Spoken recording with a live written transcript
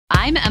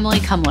I'm Emily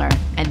Kumler,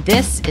 and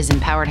this is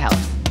Empowered Health.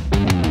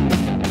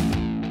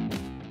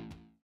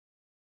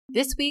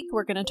 This week,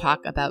 we're going to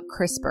talk about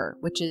CRISPR,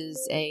 which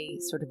is a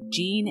sort of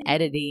gene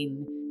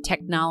editing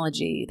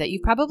technology that you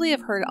probably have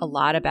heard a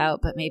lot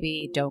about, but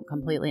maybe don't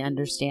completely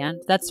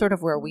understand. That's sort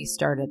of where we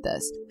started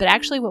this. But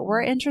actually, what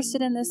we're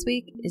interested in this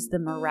week is the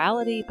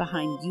morality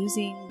behind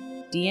using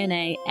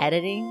DNA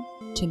editing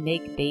to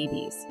make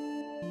babies.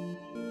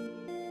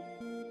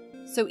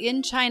 So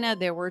in China,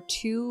 there were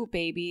two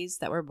babies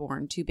that were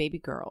born, two baby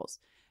girls,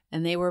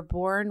 and they were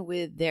born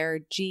with their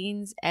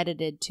genes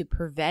edited to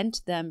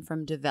prevent them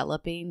from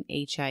developing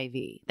HIV.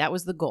 That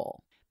was the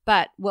goal.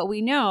 But what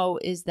we know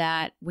is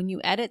that when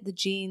you edit the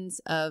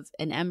genes of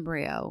an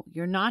embryo,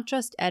 you're not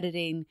just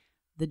editing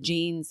the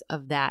genes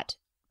of that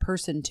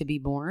person to be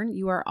born,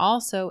 you are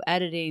also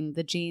editing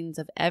the genes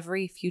of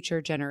every future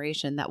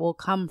generation that will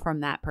come from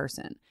that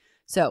person.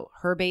 So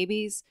her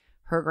babies,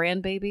 her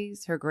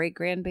grandbabies, her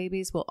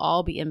great-grandbabies will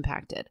all be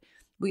impacted.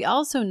 We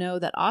also know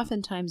that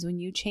oftentimes when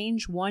you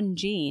change one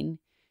gene,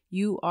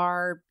 you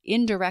are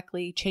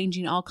indirectly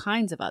changing all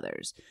kinds of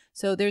others.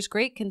 So there's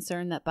great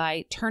concern that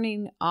by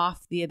turning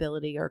off the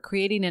ability or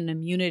creating an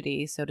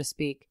immunity, so to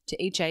speak,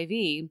 to HIV,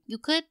 you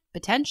could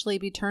potentially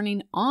be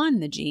turning on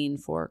the gene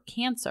for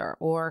cancer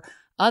or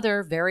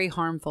other very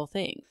harmful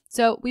things.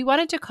 So we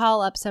wanted to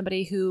call up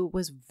somebody who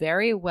was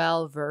very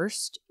well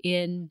versed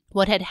in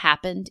what had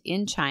happened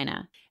in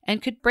China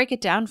and could break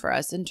it down for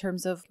us in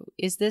terms of,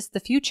 is this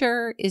the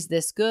future? Is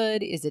this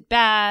good? Is it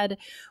bad?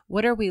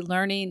 What are we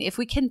learning? If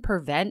we can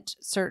prevent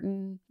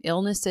certain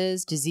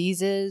illnesses,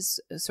 diseases,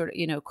 sort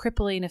of,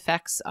 crippling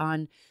effects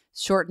on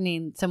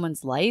shortening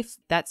someone's life,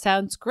 that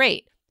sounds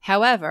great.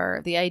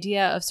 However, the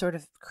idea of sort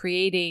of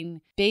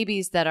creating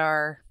babies that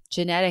are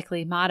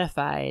genetically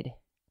modified,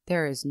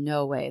 there is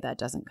no way that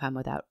doesn't come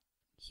without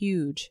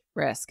huge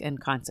risk and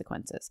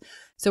consequences.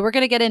 So we're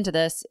going to get into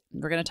this.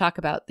 We're going to talk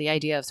about the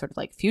idea of sort of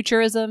like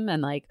futurism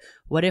and like,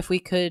 what if we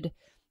could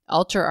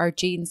alter our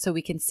genes so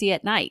we can see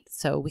at night,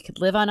 so we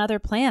could live on other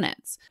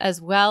planets,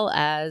 as well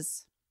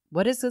as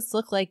what does this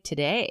look like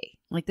today?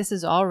 Like, this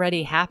is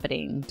already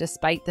happening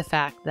despite the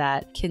fact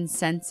that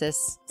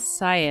consensus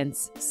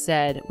science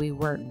said we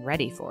weren't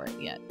ready for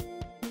it yet.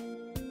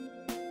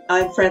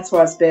 I'm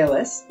Francoise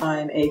Baylis.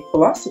 I'm a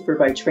philosopher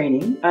by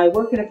training. I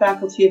work in a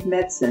faculty of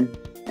medicine,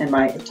 and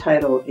my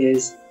title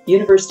is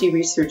University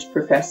Research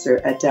Professor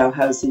at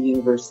Dalhousie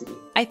University.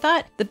 I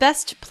thought the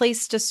best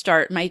place to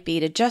start might be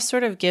to just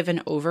sort of give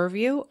an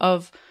overview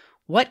of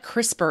what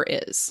CRISPR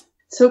is.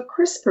 So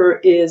CRISPR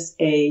is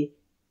a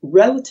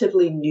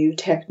relatively new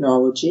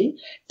technology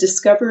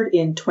discovered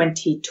in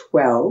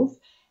 2012,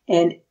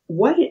 and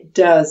what it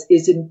does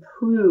is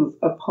improve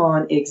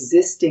upon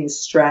existing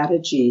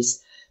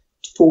strategies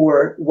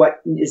for what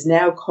is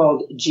now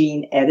called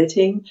gene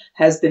editing,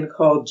 has been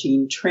called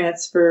gene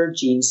transfer,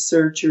 gene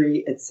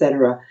surgery,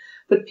 etc.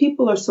 But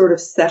people are sort of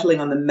settling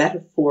on the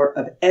metaphor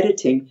of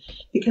editing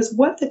because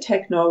what the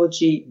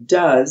technology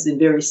does, in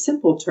very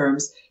simple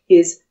terms,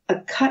 is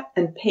a cut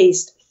and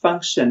paste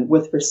function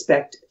with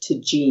respect to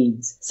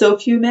genes. So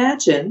if you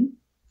imagine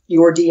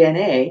your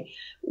DNA,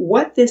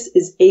 what this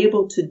is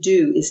able to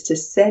do is to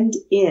send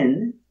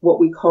in what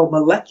we call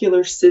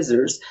molecular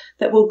scissors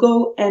that will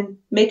go and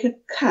make a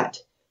cut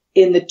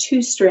in the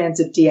two strands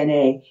of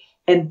DNA.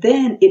 And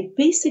then it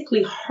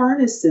basically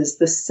harnesses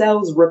the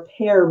cell's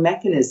repair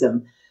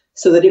mechanism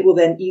so that it will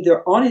then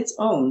either on its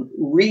own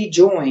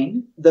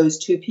rejoin those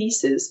two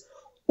pieces,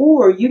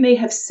 or you may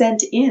have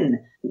sent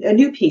in a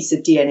new piece of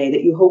DNA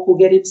that you hope will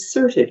get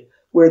inserted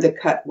where the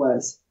cut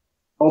was.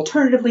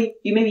 Alternatively,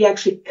 you may be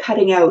actually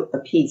cutting out a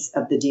piece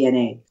of the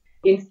DNA.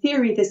 In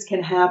theory, this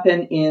can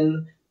happen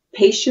in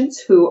patients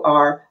who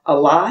are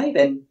alive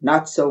and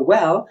not so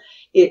well.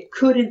 It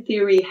could, in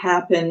theory,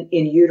 happen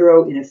in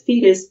utero in a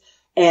fetus.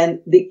 And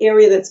the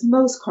area that's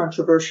most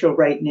controversial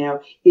right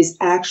now is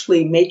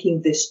actually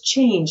making this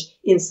change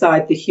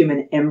inside the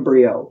human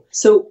embryo.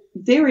 So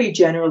very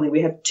generally,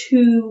 we have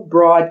two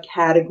broad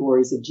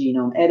categories of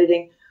genome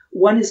editing.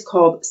 One is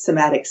called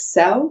somatic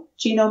cell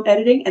genome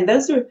editing, and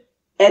those are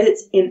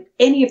edits in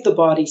any of the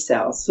body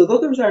cells. So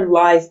those are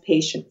live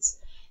patients.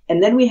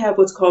 And then we have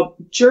what's called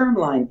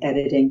germline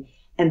editing,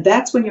 and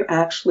that's when you're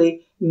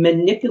actually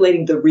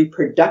manipulating the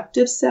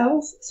reproductive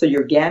cells, so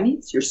your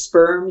gametes, your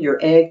sperm, your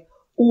egg,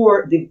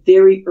 or the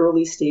very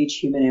early stage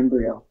human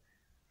embryo.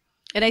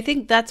 And I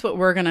think that's what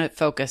we're going to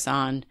focus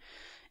on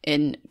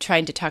in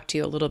trying to talk to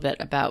you a little bit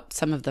about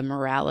some of the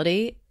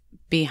morality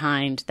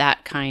behind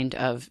that kind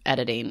of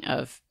editing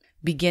of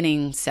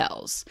beginning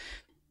cells.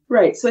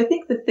 Right. So I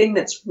think the thing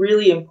that's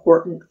really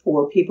important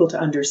for people to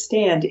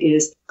understand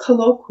is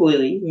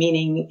colloquially,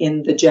 meaning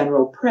in the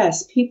general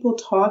press, people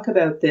talk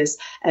about this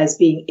as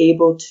being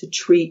able to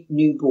treat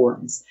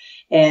newborns.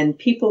 And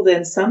people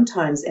then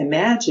sometimes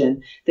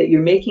imagine that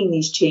you're making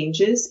these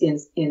changes in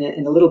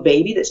a little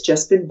baby that's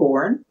just been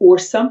born, or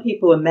some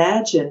people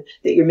imagine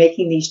that you're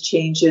making these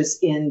changes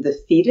in the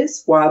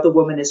fetus while the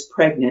woman is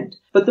pregnant.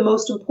 But the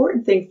most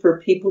important thing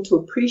for people to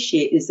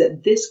appreciate is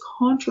that this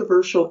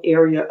controversial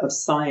area of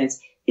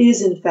science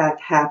is in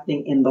fact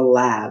happening in the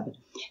lab.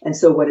 And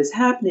so what is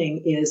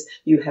happening is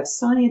you have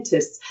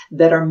scientists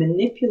that are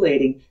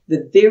manipulating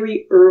the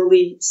very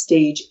early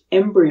stage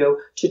embryo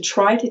to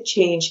try to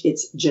change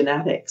its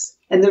genetics.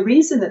 And the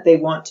reason that they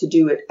want to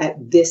do it at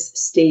this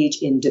stage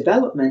in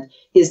development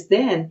is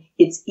then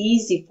it's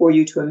easy for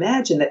you to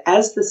imagine that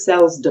as the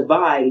cells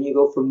divide and you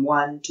go from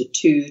 1 to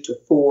 2 to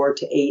 4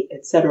 to 8,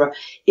 etc.,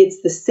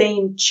 it's the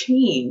same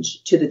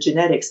change to the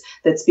genetics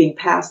that's being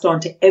passed on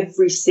to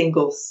every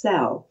single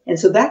cell. And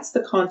so that's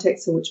the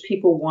context in which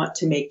people want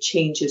to make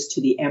changes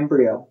to the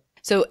embryo.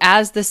 So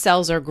as the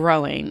cells are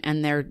growing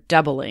and they're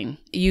doubling,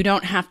 you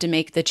don't have to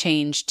make the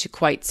change to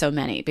quite so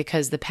many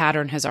because the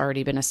pattern has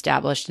already been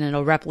established and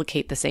it'll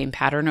replicate the same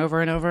pattern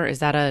over and over. Is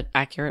that an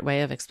accurate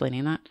way of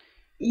explaining that?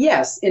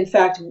 Yes. In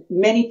fact,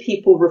 many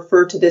people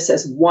refer to this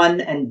as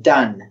one and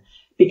done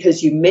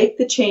because you make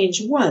the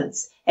change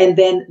once and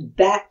then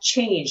that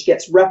change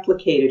gets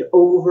replicated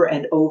over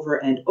and over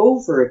and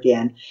over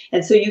again.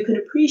 And so you can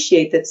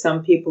appreciate that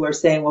some people are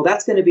saying, well,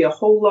 that's going to be a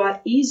whole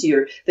lot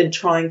easier than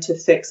trying to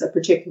fix a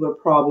particular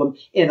problem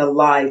in a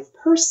live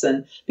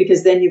person,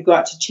 because then you've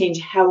got to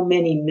change how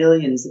many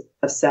millions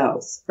of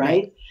cells,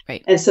 right?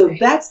 Right. And so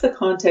that's the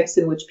context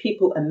in which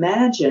people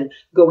imagine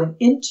going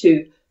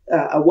into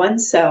a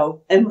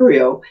one-cell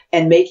embryo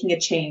and making a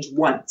change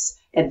once,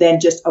 and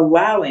then just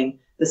allowing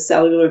the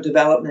cellular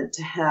development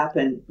to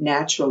happen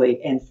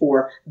naturally and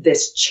for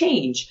this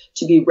change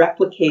to be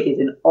replicated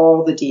in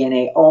all the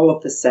DNA, all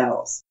of the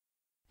cells.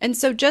 And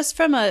so just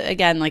from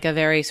again, like a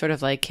very sort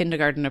of like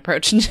kindergarten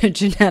approach to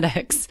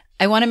genetics,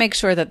 I want to make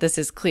sure that this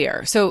is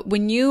clear. So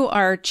when you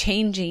are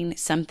changing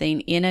something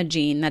in a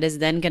gene that is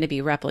then going to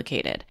be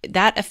replicated,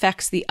 that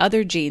affects the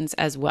other genes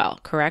as well,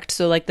 correct?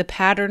 So like the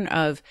pattern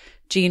of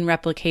gene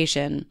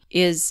replication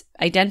is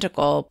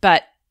identical,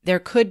 but there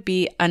could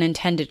be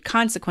unintended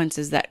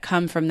consequences that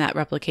come from that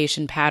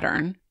replication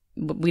pattern.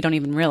 We don't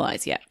even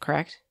realize yet,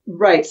 correct?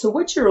 Right. So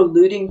what you're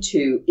alluding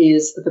to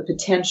is the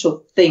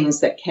potential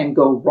things that can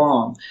go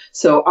wrong.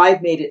 So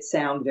I've made it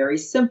sound very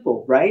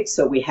simple, right?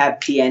 So we have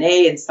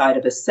DNA inside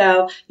of a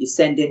cell. You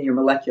send in your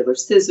molecular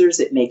scissors,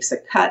 it makes a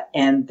cut,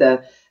 and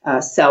the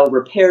cell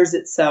repairs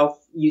itself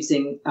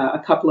using a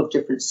couple of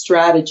different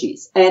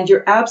strategies. And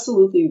you're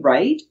absolutely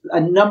right.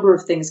 A number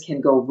of things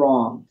can go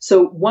wrong.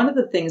 So one of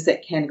the things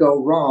that can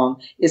go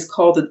wrong is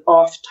called an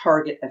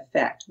off-target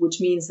effect, which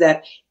means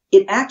that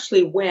it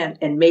actually went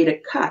and made a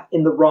cut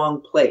in the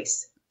wrong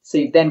place. So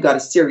you've then got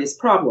a serious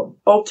problem.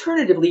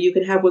 Alternatively, you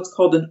can have what's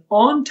called an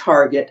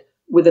on-target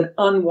with an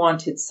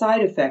unwanted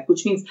side effect,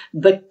 which means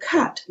the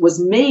cut was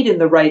made in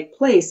the right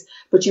place,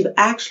 but you've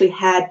actually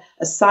had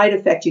a side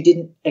effect you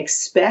didn't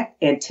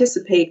expect,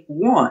 anticipate,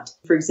 want.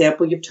 For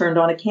example, you've turned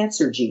on a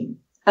cancer gene.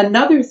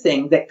 Another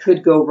thing that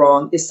could go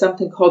wrong is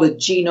something called a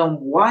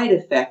genome-wide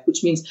effect,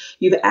 which means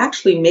you've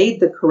actually made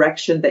the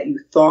correction that you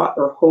thought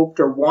or hoped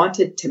or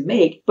wanted to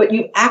make, but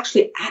you've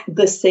actually at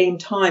the same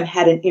time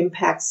had an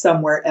impact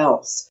somewhere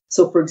else.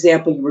 So, for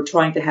example, you were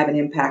trying to have an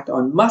impact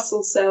on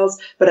muscle cells,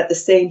 but at the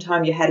same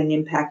time you had an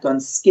impact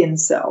on skin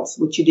cells,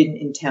 which you didn't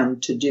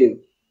intend to do.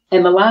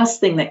 And the last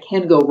thing that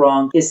can go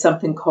wrong is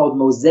something called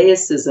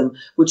mosaicism,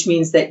 which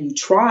means that you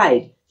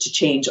tried to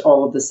change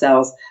all of the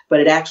cells,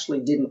 but it actually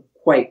didn't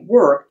quite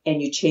work, and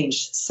you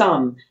changed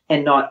some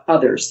and not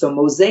others. So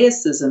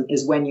mosaicism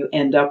is when you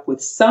end up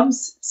with some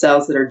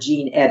cells that are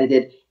gene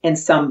edited and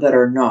some that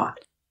are not.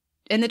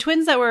 And the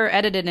twins that were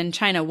edited in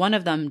China, one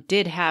of them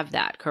did have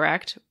that,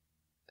 correct?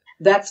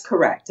 That's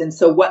correct. And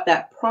so what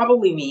that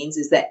probably means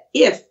is that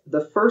if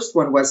the first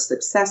one was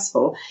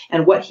successful,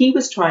 and what he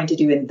was trying to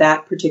do in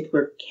that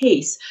particular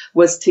case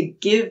was to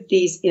give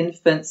these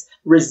infants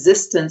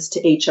resistance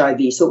to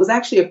HIV. So it was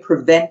actually a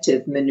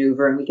preventive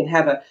maneuver, and we can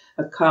have a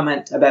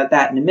comment about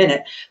that in a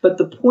minute. But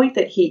the point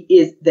that he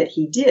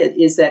did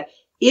is that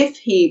if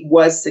he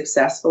was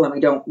successful, and we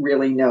don't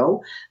really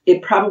know,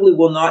 it probably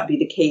will not be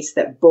the case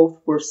that both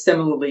were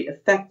similarly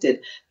affected,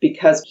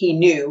 because he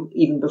knew,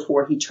 even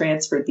before he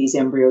transferred these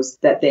embryos,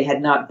 that they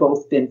had not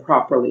both been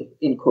properly,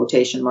 in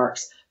quotation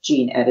marks,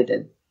 gene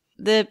edited.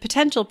 The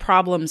potential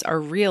problems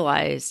are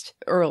realized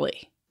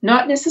early.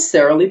 Not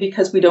necessarily,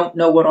 because we don't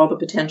know what all the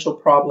potential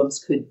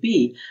problems could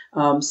be.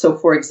 So,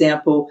 for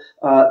example,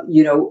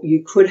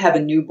 you could have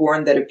a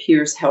newborn that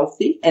appears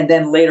healthy and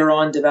then later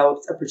on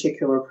develops a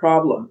particular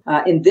problem.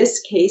 In this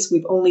case,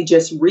 we've only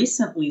just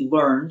recently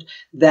learned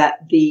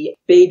that the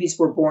babies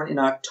were born in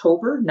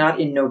October, not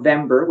in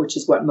November, which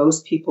is what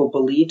most people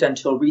believed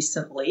until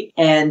recently.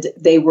 And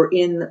they were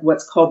in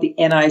what's called the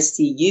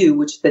NICU,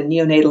 which is the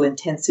neonatal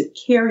intensive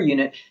care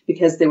unit,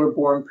 because they were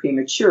born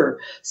premature.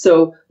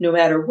 So no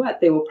matter what,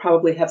 they will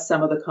probably have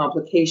some of the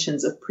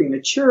complications of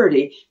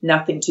prematurity,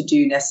 nothing to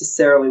do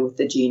necessarily with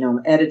the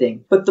genome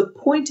editing. But the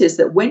point is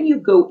that when you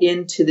go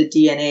into the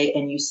DNA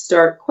and you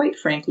start, quite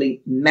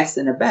frankly,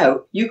 messing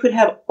about, you could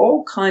have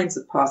all kinds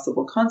of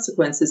possible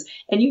consequences,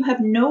 and you have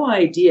no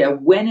idea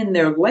when in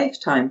their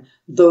lifetime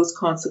those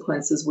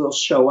consequences will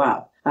show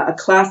up. A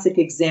classic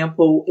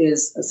example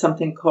is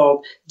something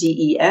called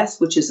DES,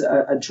 which is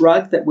a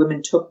drug that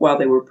women took while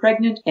they were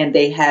pregnant, and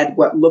they had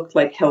what looked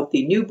like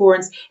healthy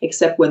newborns,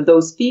 except when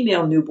those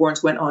female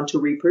newborns went on to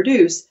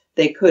reproduce,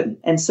 they couldn't.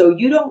 And so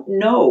you don't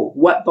know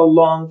what the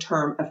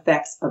long-term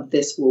effects of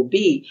this will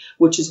be,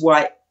 which is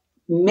why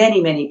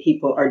many, many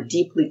people are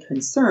deeply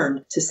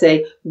concerned to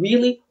say,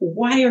 really,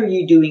 why are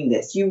you doing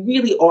this? You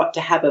really ought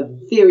to have a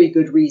very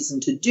good reason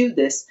to do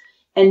this.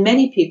 And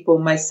many people,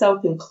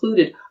 myself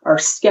included, are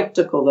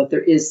skeptical that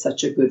there is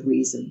such a good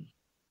reason.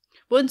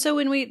 Well, and so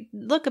when we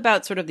look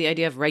about sort of the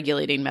idea of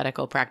regulating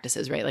medical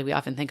practices, right, like we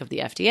often think of the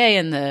FDA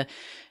and the,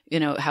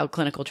 how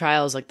clinical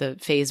trials, like the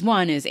phase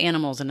 1 is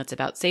animals and it's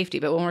about safety.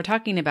 But when we're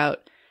talking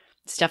about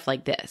stuff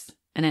like this,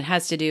 and it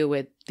has to do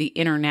with the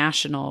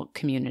international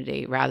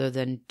community rather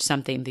than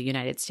something the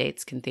United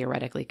States can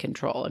theoretically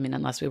control. I mean,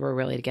 unless we were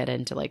really to get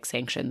into like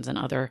sanctions and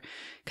other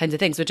kinds of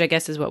things, which I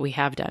guess is what we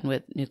have done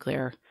with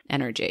nuclear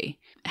energy.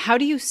 How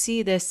do you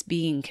see this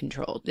being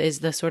controlled? Is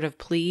the sort of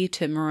plea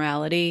to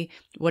morality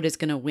what is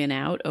going to win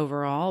out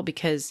overall?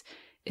 Because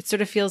it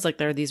sort of feels like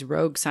there are these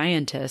rogue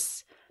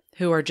scientists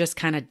who are just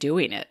kind of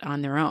doing it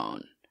on their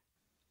own.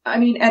 I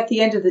mean, at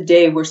the end of the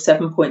day, we're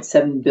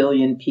 7.7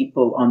 billion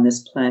people on this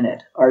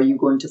planet. Are you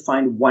going to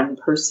find one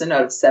person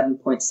out of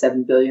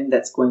 7.7 billion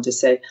that's going to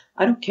say,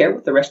 I don't care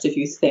what the rest of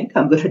you think,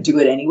 I'm going to do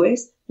it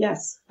anyways?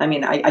 Yes. I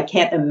mean, I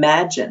can't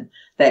imagine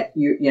that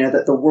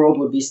that the world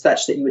would be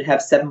such that you would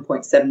have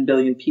 7.7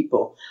 billion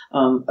people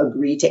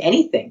agree to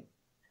anything.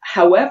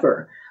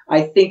 However,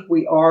 I think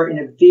we are in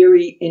a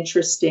very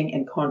interesting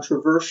and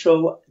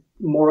controversial,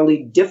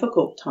 morally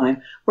difficult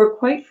time where,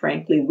 quite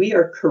frankly, we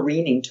are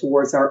careening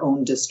towards our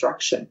own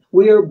destruction.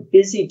 We are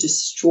busy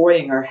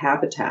destroying our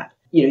habitat.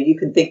 You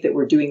can think that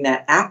we're doing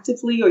that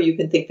actively, or you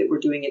can think that we're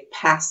doing it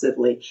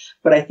passively.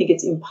 But I think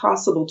it's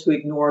impossible to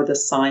ignore the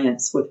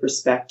science with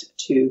respect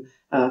to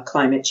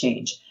climate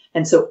change.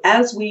 And so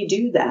as we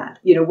do that,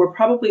 we're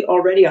probably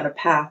already on a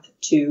path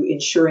to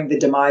ensuring the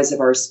demise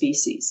of our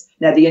species.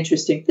 Now, the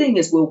interesting thing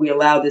is, will we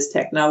allow this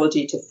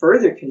technology to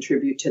further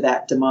contribute to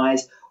that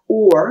demise?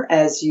 Or,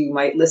 as you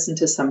might listen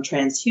to some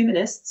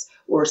transhumanists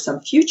or some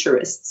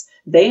futurists,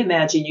 they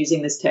imagine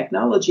using this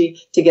technology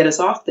to get us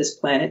off this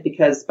planet,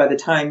 because by the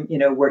time,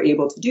 we're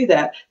able to do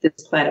that, this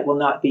planet will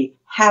not be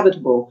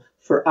habitable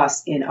for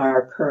us in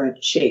our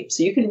current shape.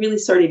 So you can really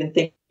start even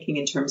thinking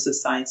in terms of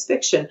science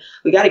fiction.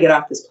 We got to get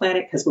off this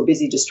planet because we're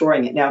busy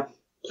destroying it. Now,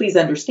 please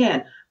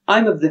understand,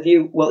 I'm of the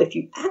view, well, if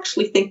you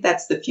actually think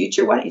that's the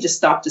future, why don't you just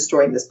stop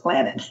destroying this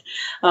planet?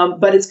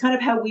 But it's kind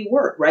of how we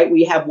work, right?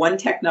 We have one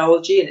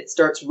technology and it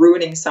starts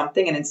ruining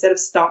something. And instead of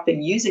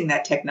stopping using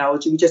that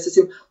technology, we just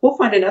assume we'll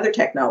find another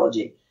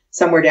technology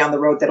somewhere down the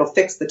road that'll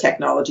fix the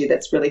technology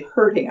that's really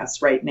hurting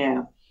us right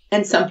now.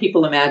 And some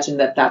people imagine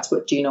that that's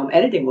what genome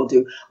editing will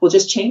do. We'll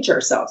just change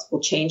ourselves. We'll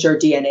change our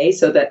DNA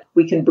so that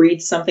we can breathe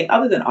something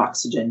other than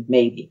oxygen,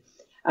 maybe.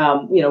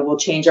 We'll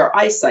change our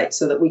eyesight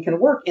so that we can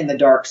work in the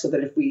dark, so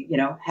that if we,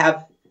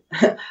 have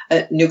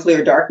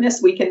nuclear darkness,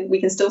 we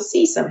can still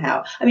see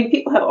somehow. I mean,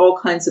 people have all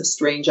kinds of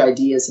strange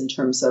ideas in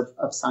terms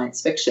of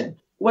science fiction.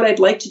 What I'd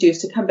like to do is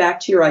to come back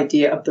to your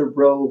idea of the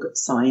rogue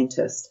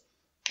scientist.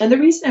 And the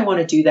reason I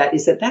want to do that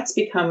is that that's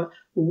become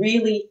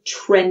really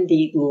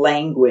trendy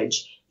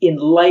language in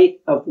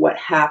light of what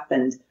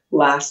happened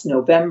last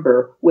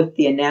November with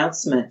the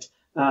announcement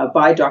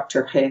by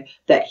Dr. He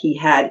that he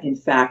had, in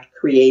fact,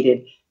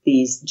 created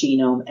these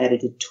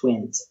genome-edited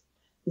twins.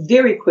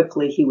 Very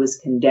quickly, he was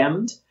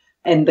condemned,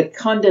 and the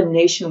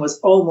condemnation was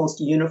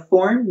almost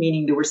uniform,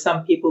 meaning there were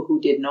some people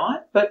who did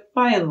not, but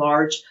by and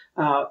large,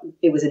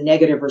 it was a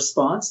negative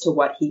response to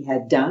what he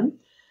had done.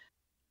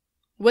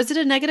 Was it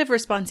a negative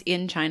response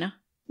in China?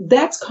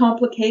 That's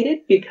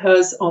complicated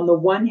because, on the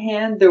one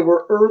hand, there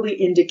were early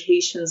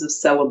indications of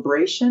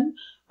celebration,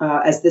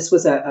 as this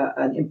was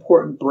an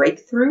important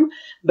breakthrough.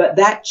 But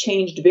that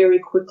changed very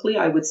quickly,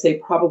 I would say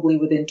probably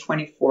within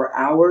 24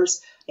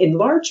 hours, in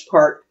large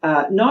part,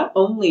 not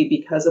only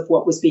because of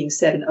what was being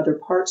said in other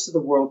parts of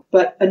the world,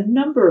 but a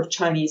number of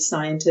Chinese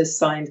scientists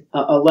signed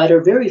a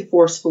letter very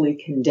forcefully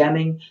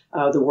condemning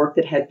the work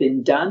that had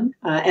been done.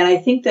 And I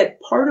think that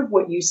part of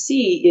what you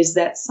see is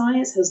that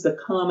science has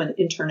become an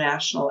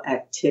international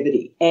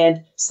activity,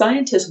 and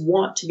scientists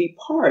want to be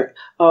part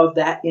of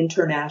that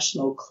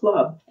international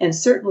club. And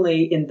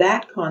certainly in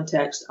that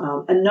context,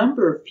 a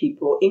number of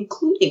people,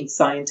 including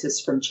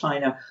scientists from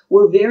China,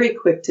 were very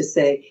quick to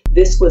say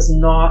this was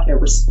not a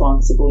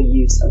responsible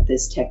use of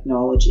this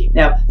technology.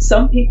 Now,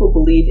 some people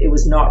believe it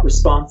was not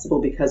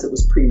responsible because it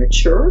was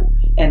premature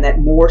and that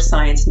more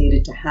science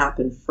needed to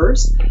happen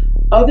first.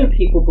 Other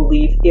people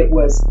believe it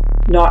was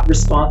not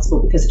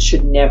responsible because it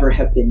should never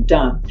have been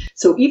done.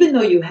 So even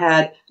though you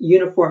had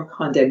uniform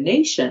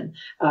condemnation,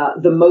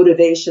 the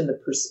motivation, the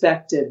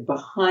perspective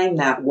behind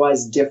that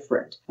was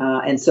different.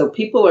 And so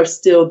people are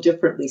still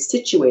differently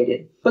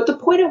situated. But the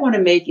point I want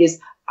to make is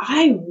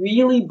I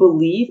really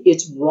believe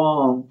it's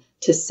wrong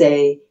to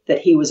say that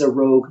he was a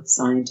rogue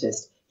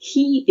scientist.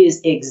 He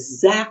is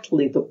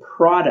exactly the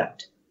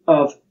product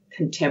of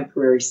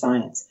contemporary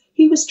science.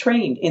 He was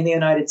trained in the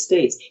United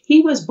States.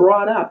 He was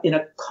brought up in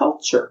a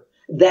culture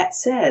that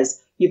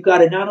says you've got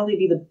to not only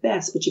be the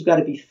best, but you've got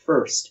to be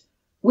first.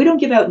 We don't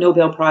give out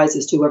Nobel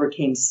Prizes to whoever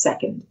came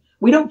second.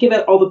 We don't give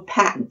out all the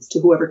patents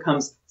to whoever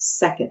comes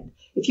second.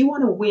 If you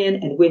want to win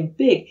and win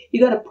big, you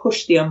got to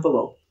push the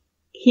envelope.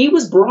 He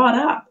was brought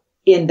up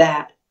in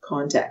that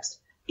context.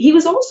 He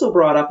was also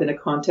brought up in a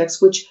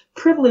context which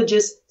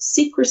privileges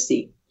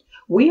secrecy.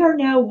 We are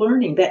now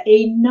learning that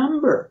a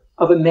number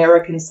of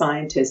American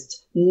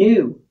scientists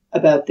knew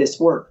about this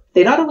work.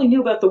 They not only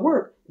knew about the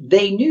work,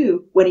 they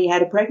knew when he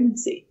had a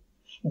pregnancy.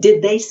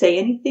 Did they say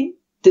anything?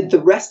 Did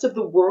the rest of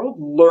the world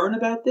learn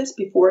about this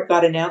before it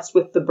got announced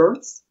with the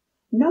births?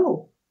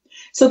 No.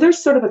 So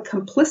there's sort of a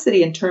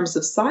complicity in terms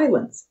of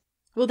silence.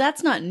 Well,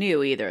 that's not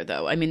new either,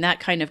 though. I mean,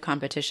 that kind of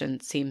competition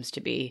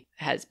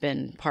has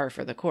been par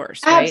for the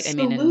course, right?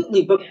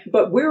 Absolutely.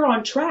 But we're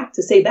on track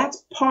to say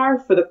that's par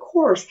for the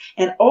course.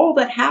 And all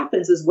that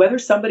happens is whether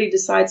somebody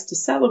decides to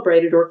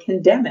celebrate it or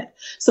condemn it.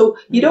 So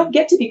you don't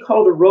get to be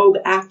called a rogue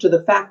after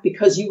the fact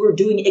because you were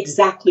doing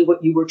exactly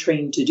what you were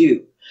trained to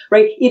do.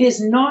 Right? It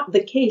is not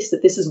the case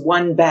that this is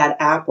one bad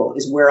apple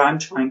is where I'm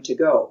trying to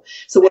go.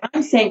 So what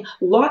I'm saying,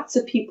 lots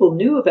of people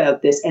knew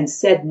about this and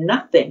said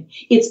nothing.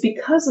 It's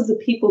because of the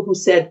people who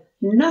said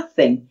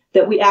nothing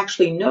that we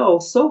actually know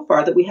so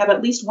far that we have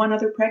at least one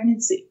other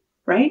pregnancy.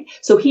 Right?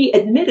 So he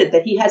admitted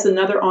that he has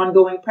another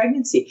ongoing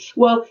pregnancy.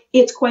 Well,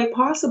 it's quite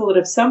possible that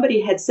if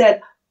somebody had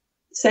sent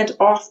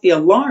off the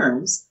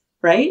alarms,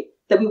 right,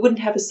 that we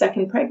wouldn't have a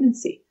second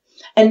pregnancy.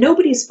 And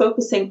nobody's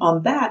focusing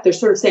on that. They're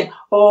sort of saying,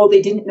 oh,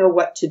 they didn't know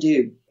what to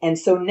do. And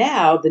so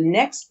now the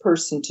next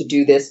person to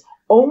do this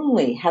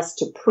only has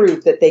to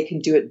prove that they can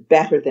do it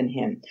better than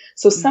him.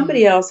 So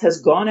somebody else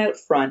has gone out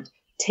front,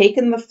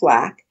 taken the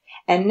flak,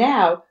 and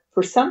now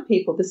for some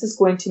people, this is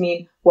going to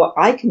mean, well,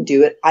 I can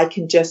do it. I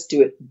can just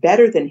do it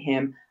better than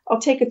him.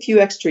 I'll take a few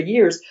extra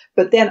years,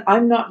 but then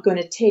I'm not going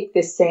to take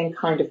this same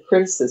kind of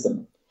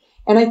criticism.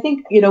 And I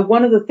think,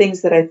 one of the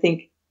things that I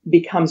think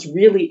becomes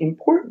really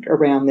important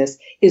around this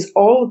is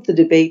all of the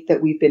debate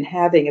that we've been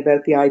having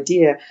about the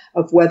idea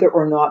of whether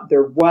or not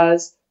there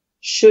was,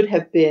 should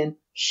have been,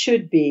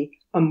 should be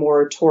a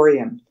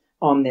moratorium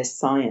on this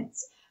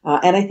science.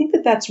 And I think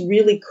that that's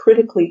really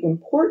critically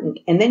important.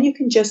 And then you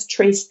can just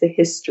trace the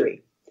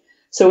history.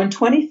 So in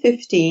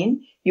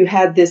 2015, you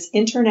had this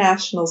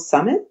international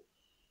summit.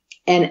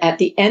 And at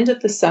the end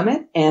of the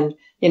summit, and,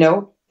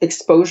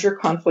 exposure,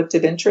 conflict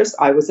of interest.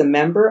 I was a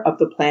member of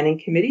the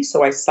planning committee,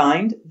 so I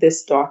signed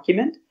this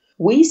document.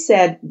 We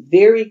said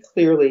very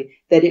clearly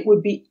that it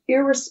would be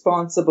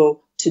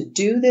irresponsible to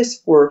do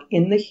this work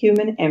in the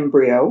human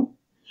embryo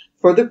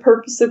for the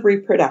purpose of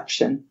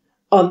reproduction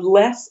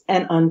unless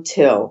and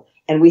until,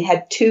 and we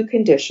had two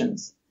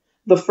conditions.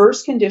 The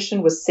first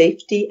condition was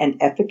safety and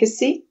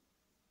efficacy.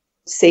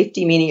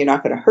 Safety meaning you're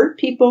not going to hurt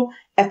people.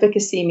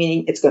 Efficacy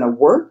meaning it's going to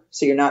work,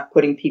 so you're not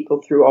putting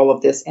people through all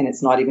of this and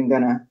it's not even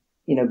going to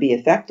be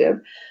effective.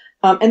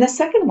 And the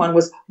second one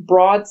was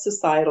broad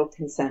societal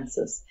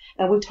consensus.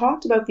 And we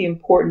talked about the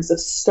importance of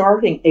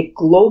starting a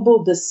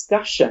global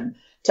discussion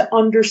to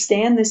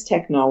understand this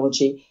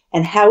technology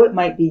and how it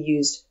might be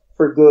used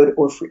for good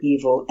or for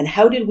evil. And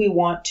how did we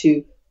want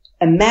to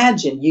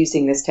imagine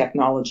using this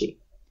technology?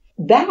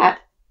 That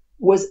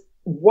was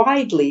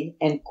widely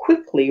and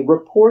quickly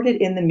reported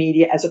in the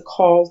media as a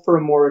call for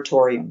a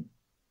moratorium.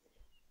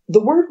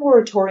 The word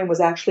moratorium was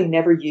actually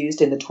never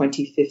used in the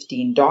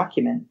 2015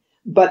 document.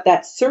 But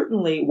that's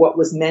certainly what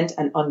was meant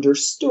and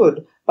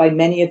understood by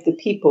many of the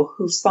people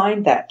who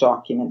signed that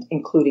document,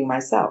 including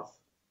myself.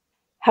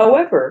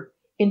 However,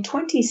 in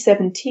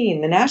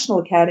 2017, the National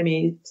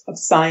Academy of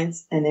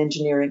Science and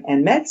Engineering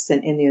and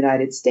Medicine in the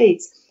United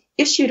States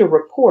issued a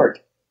report.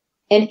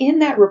 And in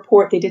that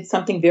report, they did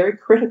something very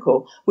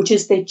critical, which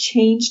is they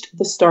changed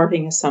the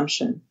starting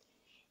assumption.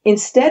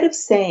 Instead of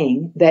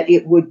saying that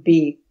it would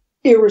be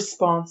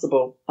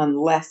irresponsible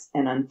unless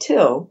and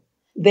until,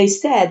 they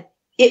said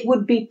it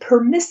would be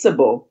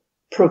permissible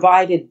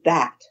provided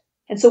that.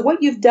 And so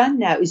what you've done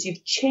now is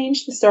you've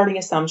changed the starting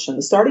assumption.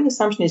 The starting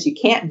assumption is you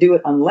can't do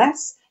it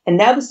unless, and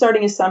now the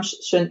starting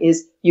assumption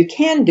is you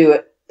can do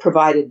it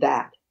provided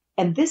that.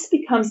 And this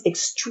becomes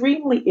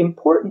extremely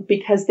important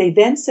because they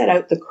then set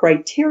out the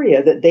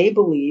criteria that they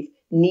believe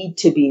need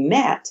to be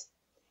met.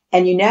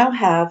 And you now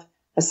have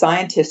a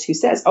scientist who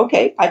says,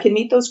 okay, I can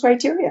meet those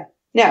criteria.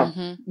 Now,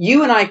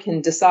 you and I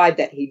can decide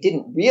that he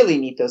didn't really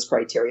meet those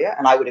criteria,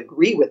 and I would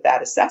agree with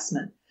that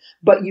assessment.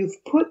 But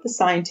you've put the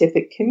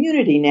scientific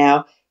community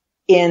now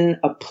in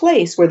a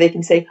place where they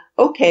can say,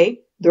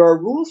 okay, there are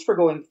rules for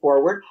going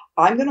forward.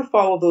 I'm going to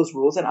follow those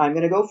rules, and I'm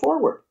going to go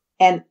forward.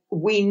 And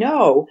we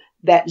know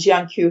that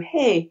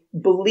Jiankui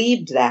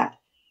believed that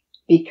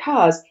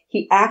because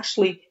he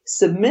actually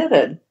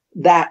submitted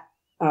that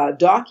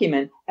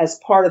document as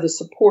part of the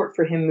support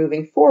for him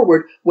moving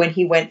forward when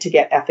he went to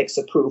get ethics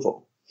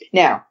approval.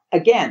 Now,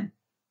 again,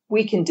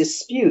 we can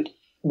dispute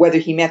whether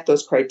he met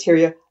those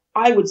criteria.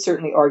 I would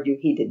certainly argue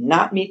he did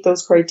not meet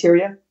those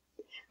criteria.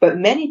 But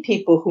many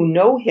people who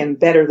know him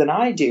better than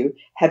I do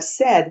have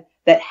said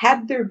that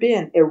had there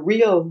been a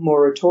real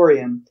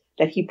moratorium,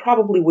 that he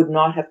probably would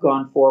not have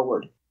gone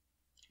forward.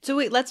 So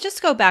wait, let's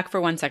just go back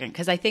for 1 second,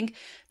 because I think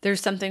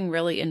there's something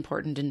really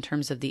important in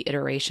terms of the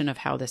iteration of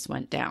how this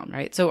went down,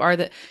 right? So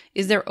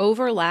is there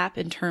overlap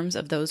in terms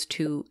of those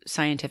two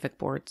scientific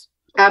boards?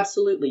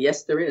 Absolutely.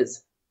 Yes, there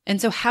is.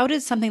 And so how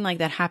did something like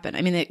that happen?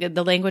 I mean,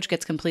 the language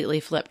gets completely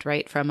flipped,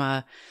 right?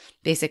 From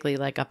basically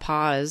like a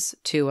pause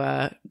to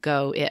a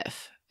go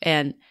if.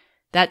 And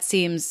that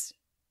seems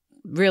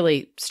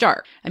really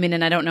stark. I mean,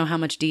 and I don't know how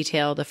much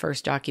detail the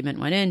first document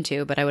went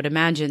into, but I would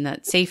imagine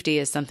that safety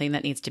is something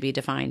that needs to be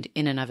defined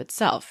in and of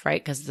itself,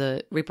 right? Because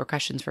the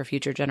repercussions for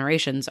future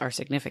generations are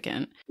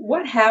significant.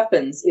 What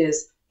happens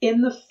is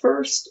in the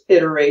first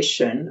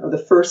iteration of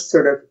the first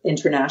sort of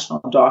international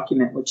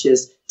document, which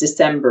is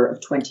December of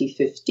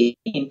 2015,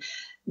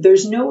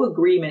 there's no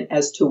agreement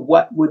as to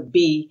what would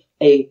be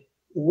a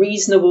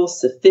reasonable,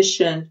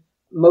 sufficient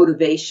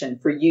motivation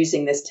for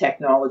using this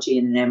technology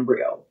in an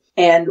embryo.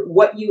 And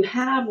what you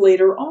have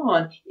later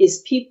on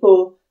is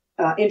people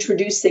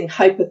introducing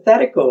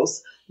hypotheticals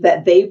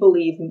that they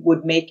believe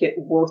would make it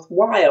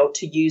worthwhile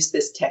to use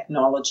this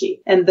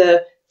technology. And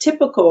the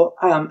typical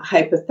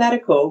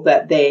hypothetical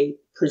that they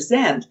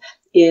present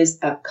is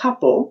a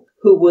couple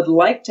who would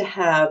like to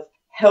have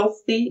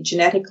healthy,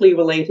 genetically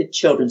related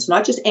children. So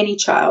not just any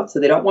child. So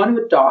they don't want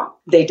to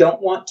adopt. They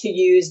don't want to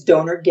use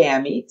donor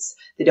gametes.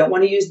 They don't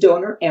want to use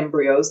donor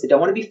embryos. They don't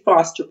want to be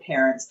foster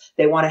parents.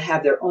 They want to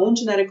have their own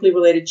genetically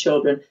related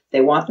children.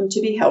 They want them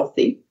to be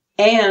healthy.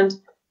 And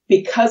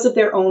because of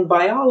their own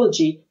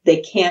biology,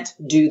 they can't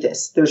do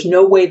this. There's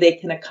no way they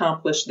can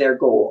accomplish their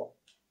goal.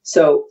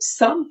 So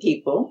some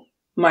people,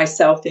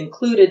 myself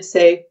included,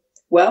 say,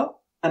 well,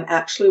 I'm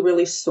actually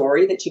really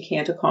sorry that you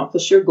can't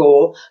accomplish your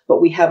goal, but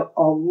we have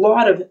a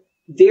lot of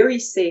very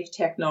safe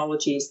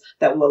technologies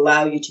that will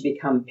allow you to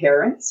become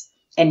parents.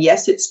 And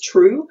yes, it's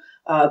true.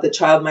 The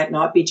child might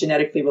not be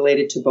genetically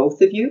related to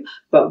both of you,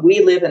 but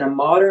we live in a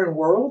modern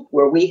world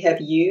where we have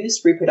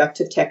used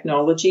reproductive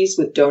technologies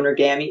with donor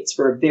gametes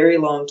for a very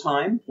long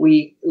time.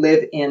 We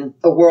live in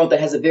a world that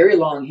has a very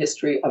long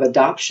history of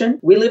adoption.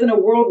 We live in a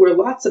world where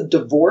lots of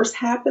divorce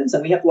happens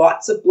and we have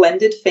lots of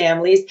blended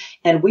families,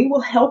 and we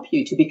will help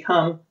you to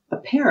become a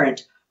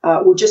parent.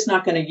 We're just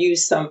not going to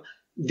use some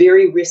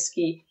very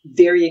risky,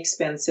 very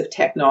expensive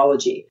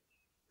technology.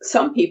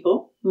 Some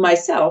people,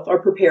 myself,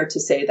 are prepared to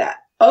say that.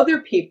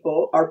 Other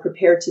people are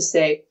prepared to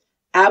say,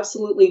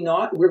 absolutely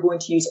not. We're going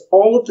to use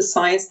all of the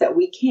science that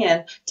we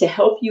can to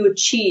help you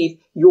achieve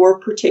your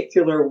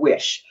particular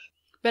wish.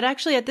 But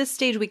actually, at this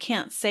stage, we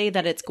can't say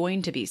that it's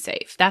going to be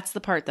safe. That's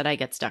the part that I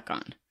get stuck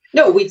on.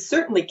 No, we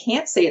certainly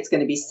can't say it's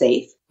going to be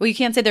safe. Well, you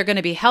can't say they're going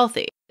to be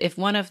healthy. If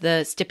one of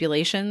the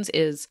stipulations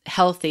is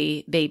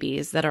healthy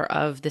babies that are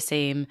of the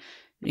same,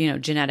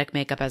 genetic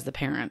makeup as the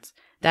parents,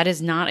 that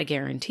is not a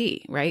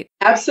guarantee, right?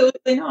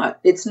 Absolutely not.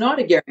 It's not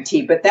a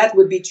guarantee, but that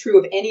would be true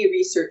of any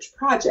research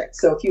project.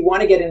 So if you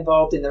want to get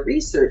involved in the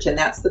research, and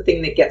that's the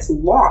thing that gets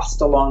lost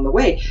along the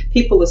way,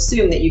 people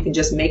assume that you can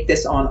just make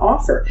this on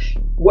offer.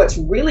 What's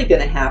really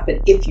going to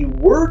happen if you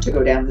were to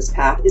go down this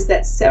path is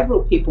that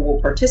several people will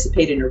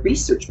participate in a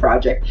research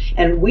project,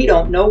 and we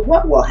don't know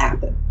what will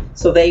happen.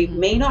 So they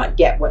may not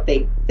get what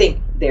they think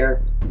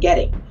they're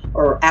getting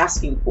or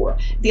asking for.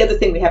 The other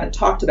thing we haven't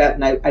talked about,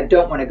 and I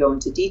don't want to go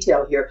into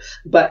detail here,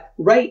 but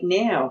right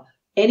now,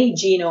 any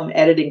genome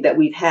editing that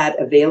we've had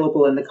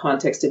available in the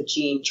context of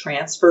gene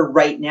transfer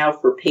right now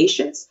for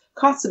patients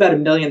costs about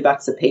 $1 million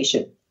a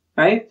patient,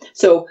 right?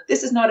 So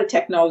this is not a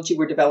technology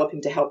we're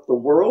developing to help the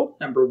world,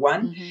 number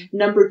one. Mm-hmm.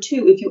 Number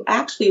two, if you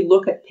actually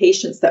look at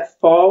patients that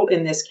fall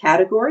in this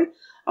category,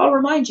 I'll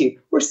remind you,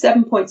 we're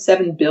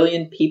 7.7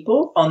 billion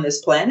people on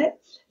this planet.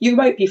 You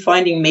might be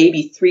finding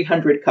maybe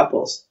 300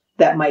 couples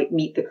that might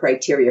meet the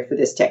criteria for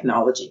this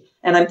technology.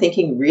 And I'm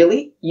thinking,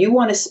 really? You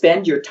want to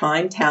spend your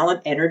time,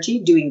 talent, energy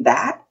doing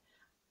that?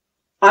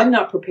 I'm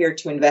not prepared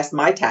to invest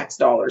my tax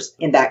dollars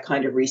in that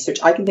kind of research.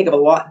 I can think of a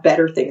lot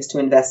better things to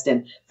invest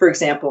in. For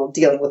example,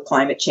 dealing with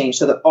climate change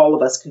so that all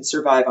of us can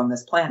survive on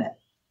this planet.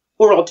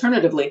 Or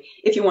alternatively,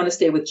 if you want to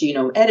stay with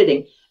genome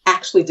editing,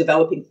 actually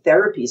developing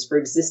therapies for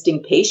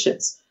existing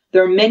patients.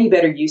 There are many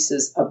better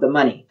uses of the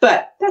money.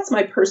 But that's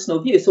my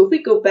personal view. So if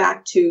we go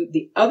back to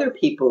the other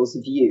people's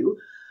view,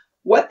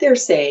 what they're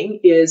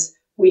saying is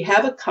we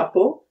have a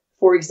couple,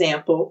 for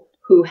example,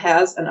 who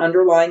has an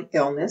underlying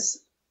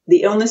illness.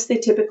 The illness they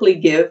typically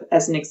give,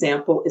 as an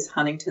example, is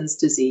Huntington's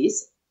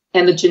disease.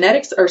 And the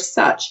genetics are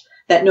such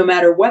that no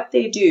matter what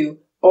they do,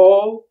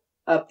 all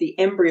of the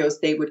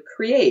embryos they would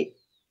create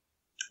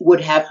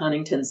would have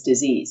Huntington's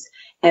disease.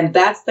 And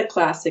that's the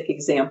classic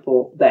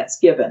example that's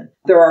given.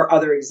 There are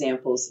other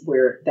examples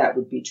where that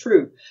would be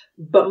true.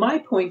 But my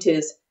point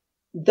is,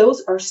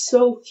 those are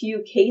so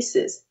few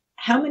cases.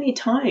 How many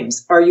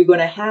times are you going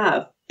to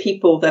have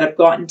people that have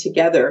gotten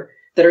together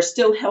that are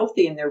still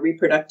healthy in their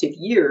reproductive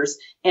years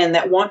and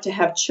that want to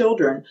have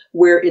children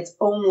where it's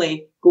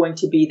only going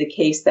to be the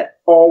case that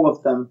all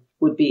of them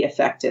would be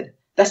affected?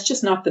 That's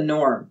just not the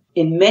norm.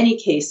 In many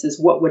cases,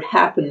 what would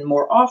happen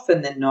more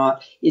often than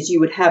not is you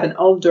would have an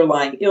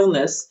underlying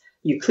illness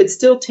You could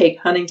still take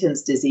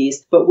Huntington's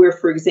disease, but where,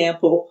 for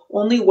example,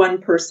 only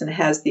one person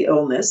has the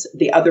illness,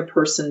 the other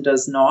person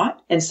does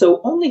not. And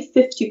so only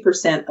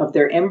 50% of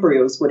their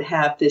embryos would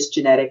have this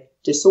genetic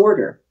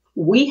disorder.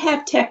 We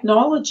have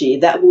technology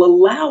that will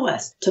allow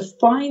us to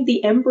find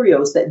the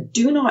embryos that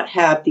do not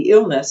have the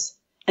illness,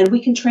 and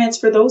we can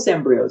transfer those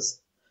embryos.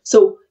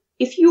 So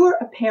if you're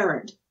a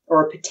parent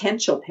or a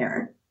potential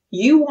parent,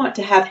 you want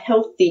to have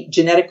healthy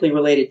genetically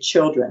related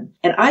children.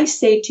 And I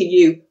say to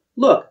you,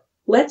 look,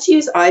 let's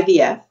use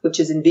IVF, which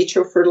is in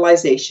vitro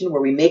fertilization,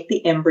 where we make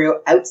the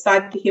embryo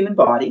outside the human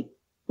body.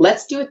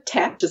 Let's do a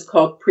test, which is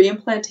called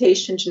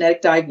pre-implantation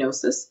genetic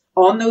diagnosis,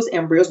 on those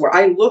embryos where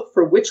I look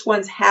for which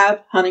ones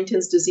have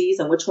Huntington's disease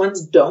and which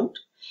ones don't.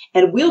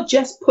 And we'll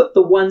just put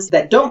the ones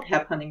that don't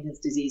have Huntington's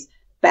disease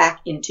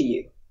back into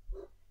you.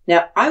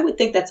 Now, I would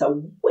think that's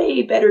a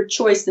way better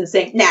choice than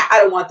saying, nah, I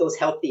don't want those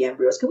healthy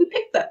embryos. Can we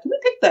pick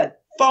the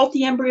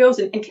faulty embryos?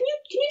 And can you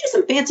do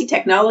some fancy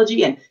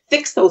technology and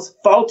fix those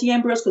faulty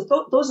embryos? Because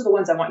those are the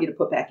ones I want you to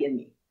put back in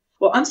me.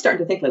 Well, I'm starting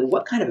to think, like,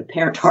 what kind of a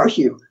parent are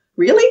you?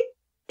 Really?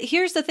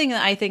 Here's the thing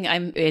that I think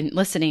I'm in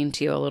listening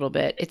to you a little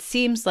bit. It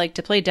seems like,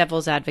 to play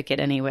devil's advocate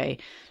anyway,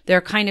 there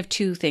are kind of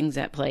two things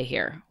at play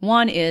here.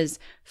 One is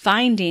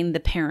finding the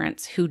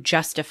parents who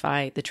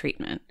justify the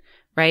treatment,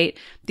 right?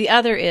 The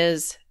other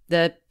is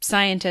the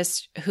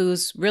scientist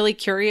who's really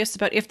curious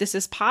about if this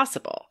is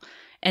possible.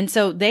 And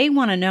so they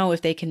want to know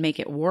if they can make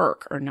it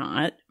work or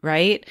not,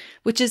 right?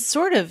 Which is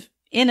sort of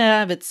in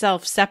and of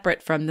itself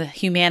separate from the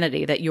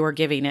humanity that you're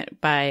giving it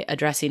by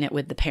addressing it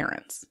with the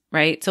parents,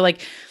 right? So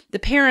like the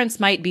parents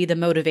might be the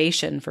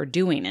motivation for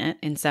doing it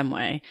in some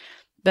way,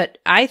 but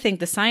I think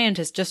the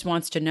scientist just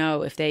wants to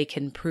know if they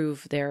can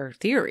prove their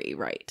theory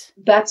right.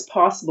 That's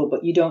possible,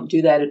 but you don't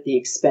do that at the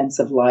expense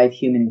of live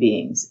human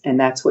beings. And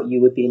that's what you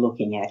would be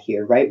looking at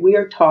here, right? We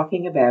are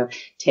talking about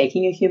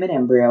taking a human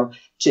embryo,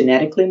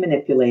 genetically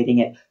manipulating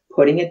it,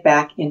 putting it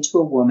back into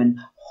a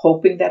woman,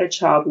 hoping that a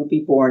child will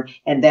be born,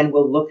 and then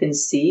we'll look and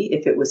see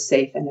if it was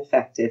safe and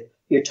effective.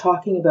 You're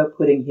talking about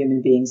putting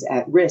human beings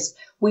at risk.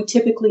 We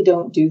typically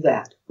don't do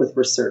that with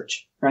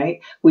research,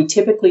 right? We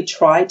typically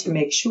try to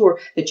make sure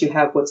that you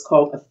have what's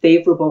called a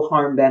favorable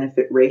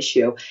harm-benefit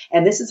ratio.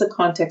 And this is a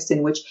context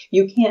in which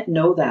you can't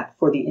know that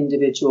for the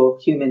individual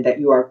human that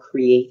you are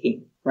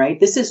creating, right?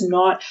 This is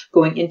not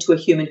going into a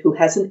human who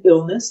has an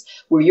illness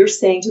where you're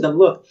saying to them,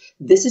 look,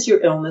 this is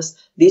your illness.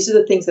 These are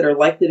the things that are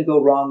likely to go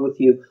wrong with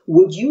you.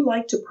 Would you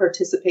like to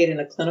participate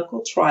in a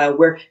clinical trial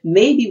where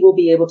maybe we'll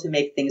be able to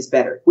make things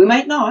better? We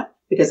might not,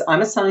 because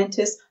I'm a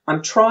scientist.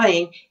 I'm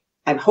trying.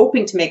 I'm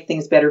hoping to make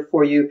things better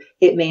for you.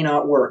 It may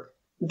not work.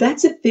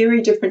 That's a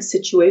very different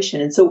situation.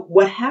 And so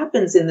what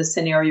happens in the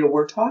scenario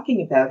we're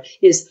talking about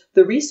is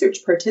the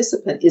research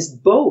participant is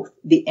both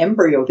the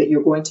embryo that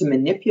you're going to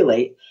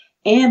manipulate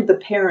and the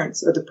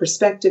parents or the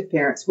prospective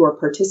parents who are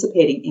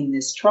participating in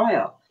this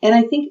trial. And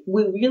I think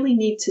we really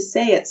need to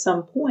say at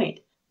some point,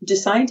 do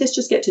scientists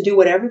just get to do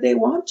whatever they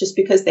want just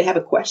because they have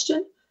a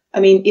question? I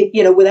mean,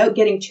 without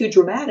getting too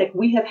dramatic,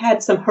 we have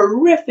had some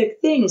horrific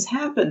things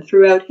happen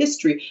throughout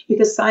history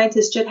because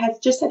scientists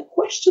just had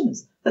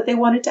questions that they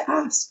wanted to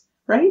ask,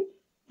 right?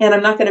 And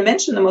I'm not going to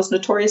mention the most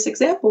notorious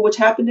example, which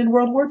happened in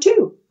World War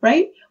II,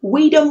 right?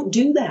 We don't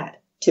do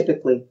that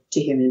typically to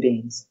human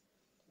beings.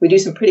 We do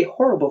some pretty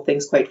horrible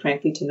things, quite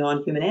frankly, to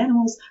non-human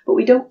animals, but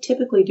we don't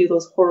typically do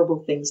those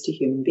horrible things to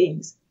human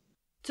beings.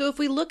 So if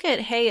we look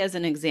at He as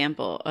an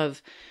example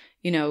of,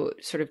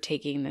 sort of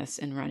taking this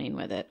and running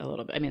with it a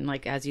little bit. I mean,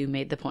 like, as you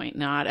made the point,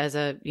 not as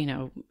a,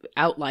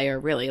 outlier,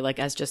 really, like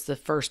as just the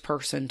first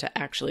person to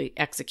actually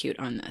execute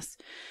on this.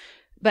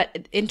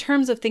 But in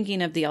terms of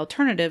thinking of the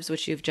alternatives,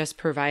 which you've just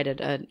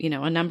provided a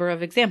number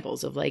of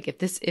examples of, like,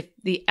 if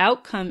the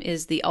outcome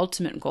is the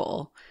ultimate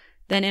goal,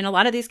 then in a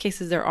lot of these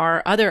cases, there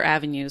are other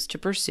avenues to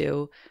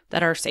pursue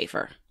that are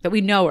safer, that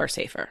we know are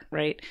safer,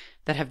 right?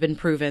 That have been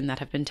proven, that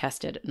have been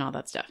tested and all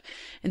that stuff.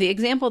 And the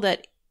example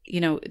that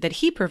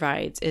he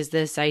provides is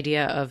this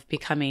idea of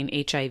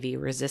becoming HIV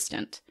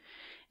resistant.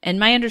 And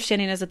my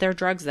understanding is that there are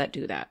drugs that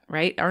do that,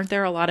 right? Aren't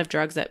there a lot of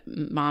drugs that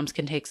moms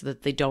can take so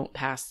that they don't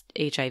pass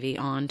HIV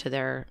on to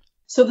their...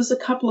 So there's a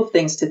couple of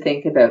things to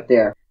think about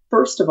there.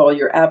 First of all,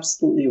 you're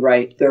absolutely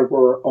right. There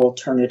were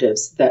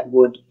alternatives that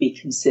would be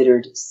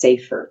considered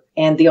safer.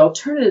 And the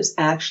alternatives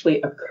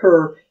actually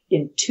occur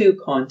in two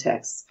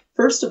contexts.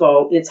 First of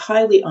all, it's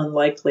highly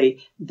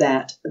unlikely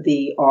that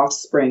the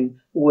offspring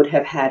would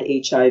have had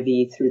HIV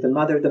through the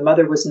mother. The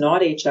mother was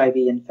not HIV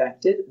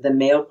infected. The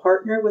male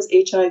partner was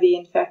HIV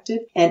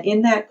infected. And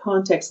in that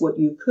context, what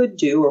you could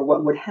do, or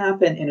what would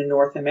happen in a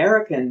North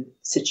American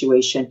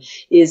situation,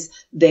 is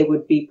they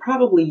would be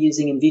probably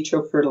using in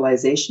vitro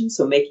fertilization,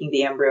 so making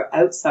the embryo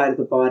outside of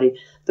the body.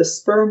 The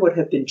sperm would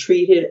have been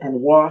treated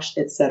and washed,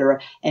 etc.,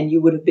 and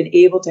you would have been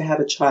able to have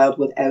a child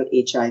without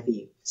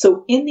HIV.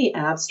 So in the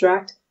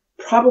abstract,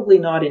 probably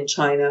not in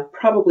China,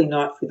 probably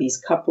not for these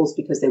couples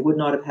because they would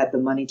not have had the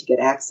money to get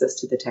access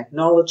to the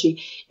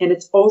technology. And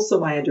it's also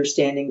my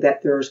understanding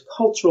that there's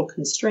cultural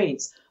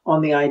constraints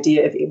on the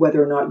idea of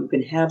whether or not you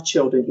can have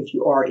children if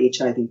you are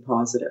HIV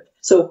positive.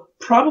 So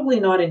probably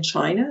not in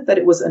China that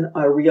it was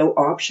a real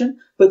option,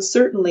 but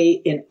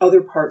certainly in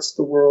other parts of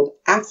the world,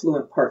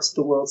 affluent parts of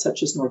the world,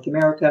 such as North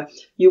America,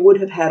 you would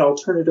have had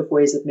alternative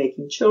ways of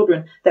making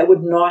children that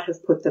would not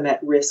have put them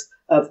at risk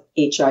of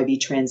HIV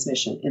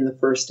transmission in the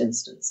first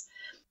instance.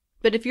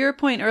 But if your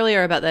point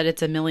earlier about that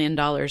it's $1 million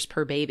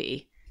per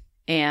baby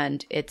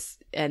and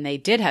they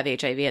did have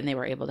HIV and they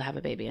were able to have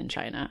a baby in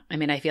China, I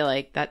mean, I feel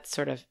like that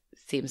sort of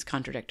seems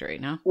contradictory,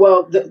 no?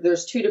 Well,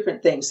 there's two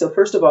different things. So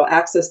first of all,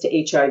 access to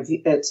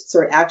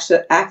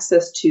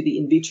access to the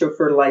in vitro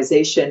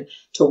fertilization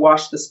to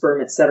wash the sperm,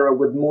 et cetera,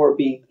 would more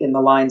be in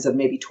the lines of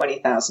maybe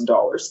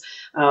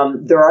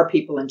 $20,000. There are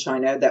people in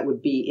China that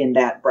would be in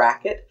that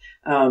bracket.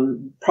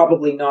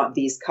 Probably not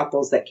these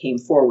couples that came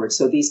forward.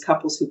 So these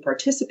couples who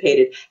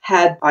participated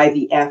had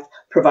IVF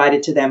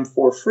provided to them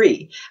for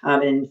free.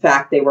 And in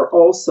fact, they were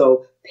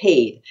also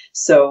paid.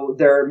 So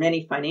there are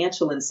many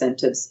financial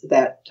incentives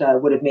that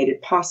would have made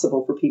it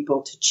possible for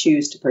people to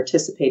choose to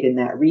participate in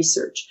that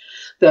research.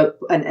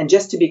 And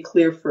just to be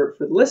clear for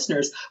the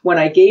listeners, when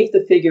I gave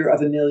the figure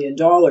of $1 million,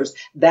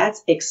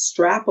 that's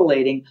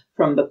extrapolating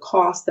from the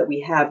cost that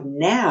we have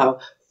now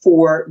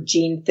for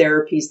gene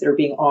therapies that are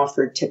being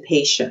offered to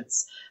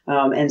patients.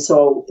 And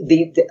so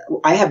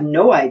I have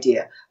no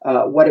idea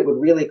what it would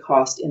really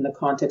cost in the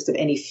context of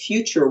any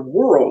future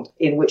world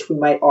in which we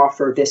might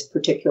offer this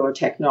particular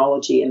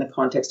technology in the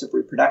context of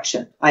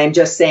reproduction. I am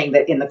just saying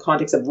that in the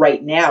context of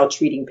right now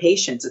treating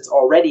patients, it's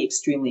already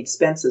extremely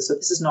expensive. So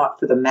this is not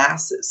for the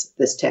masses,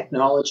 this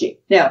technology.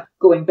 Now,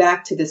 going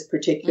back to this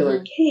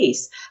particular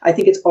case, I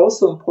think it's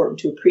also important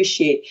to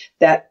appreciate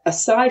that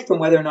aside from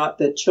whether or not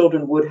the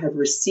children would have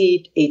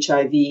received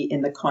HIV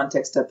in the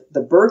context of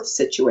the birth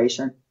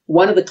situation,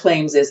 one of the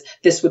claims is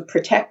this would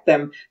protect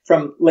them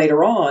from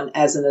later on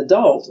as an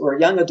adult or a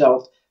young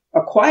adult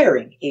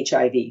acquiring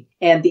HIV.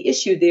 And the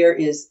issue there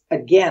is,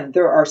 again,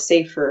 there are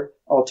safer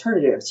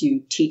alternatives.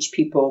 You teach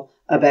people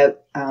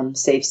about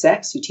safe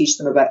sex. You teach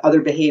them about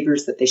other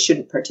behaviors that they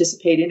shouldn't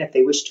participate in if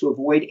they wish to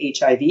avoid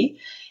HIV.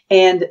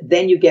 And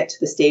then you get to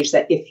the stage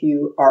that if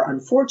you are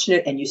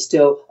unfortunate and you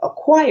still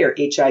acquire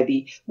HIV,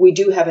 we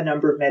do have a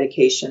number of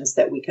medications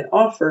that we can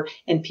offer.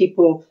 And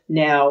people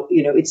now,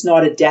 it's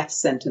not a death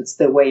sentence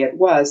the way it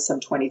was some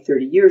 20,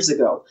 30 years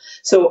ago.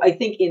 So I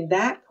think in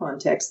that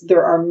context,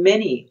 there are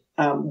many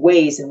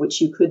ways in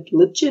which you could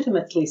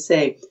legitimately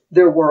say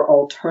there were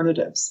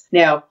alternatives.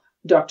 Now,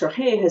 Dr.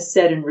 He has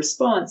said in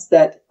response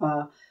that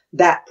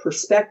that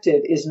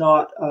perspective is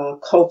not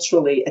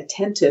culturally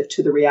attentive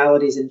to the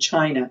realities in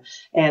China,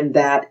 and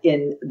that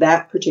in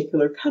that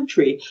particular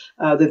country,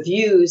 the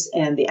views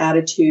and the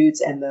attitudes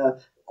and the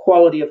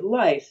quality of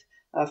life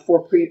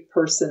for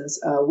persons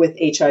with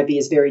HIV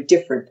is very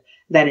different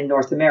than in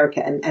North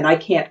America. And I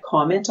can't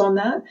comment on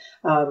that.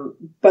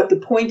 But the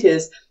point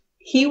is,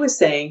 he was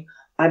saying,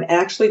 I'm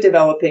actually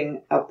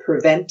developing a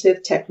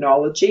preventive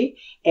technology,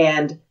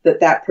 and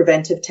that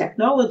preventive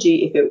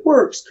technology, if it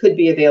works, could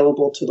be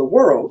available to the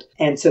world.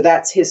 And so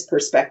that's his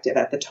perspective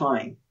at the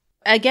time.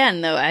 Again,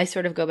 though, I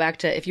sort of go back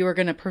to, if you were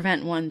going to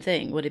prevent one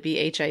thing, would it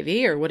be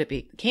HIV or would it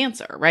be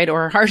cancer, right?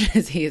 Or heart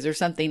disease or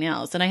something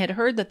else? And I had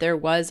heard that there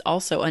was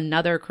also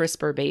another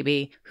CRISPR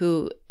baby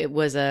who it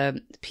was a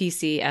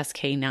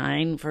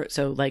PCSK9,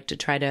 so like to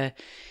try to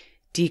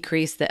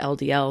decrease the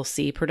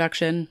LDL-C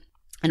production.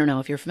 I don't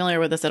know if you're familiar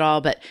with this at all,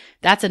 but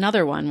that's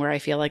another one where I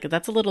feel like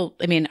that's a little,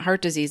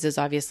 heart disease is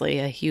obviously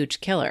a huge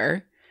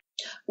killer.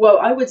 Well,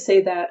 I would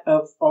say that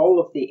of all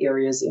of the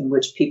areas in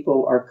which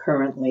people are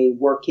currently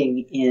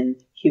working in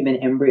human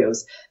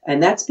embryos,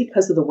 and that's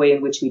because of the way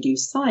in which we do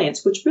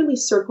science, which really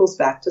circles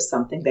back to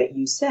something that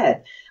you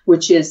said,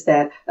 which is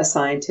that a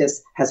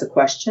scientist has a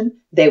question,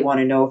 they want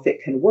to know if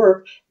it can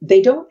work.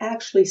 They don't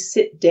actually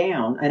sit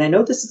down, and I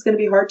know this is going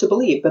to be hard to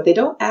believe, but they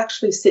don't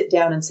actually sit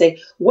down and say,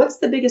 what's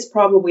the biggest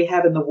problem we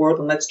have in the world,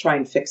 and let's try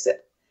and fix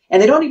it.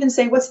 And they don't even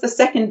say, what's the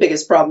second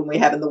biggest problem we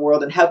have in the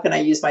world and how can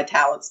I use my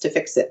talents to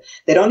fix it?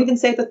 They don't even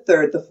say the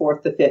third, the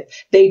fourth, the fifth.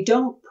 They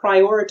don't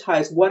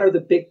prioritize what are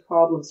the big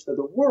problems for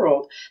the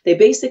world. They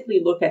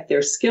basically look at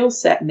their skill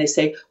set and they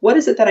say, what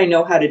is it that I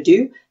know how to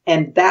do?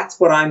 And that's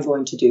what I'm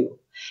going to do.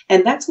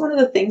 And that's one of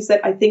the things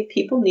that I think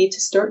people need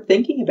to start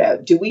thinking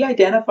about. Do we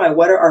identify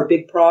what are our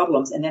big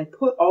problems and then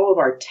put all of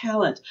our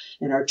talent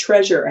and our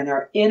treasure and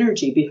our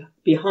energy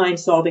behind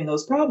solving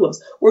those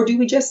problems? Or do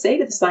we just say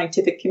to the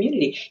scientific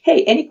community,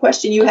 hey, any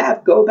question you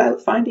have, go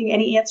about finding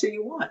any answer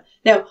you want?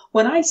 Now,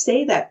 when I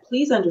say that,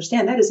 please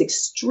understand that is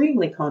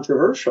extremely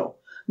controversial.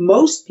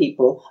 Most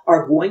people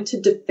are going to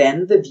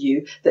defend the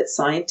view that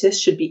scientists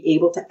should be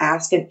able to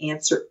ask and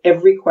answer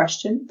every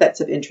question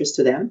that's of interest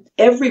to them.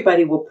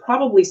 Everybody will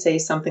probably say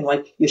something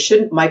like, you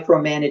shouldn't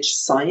micromanage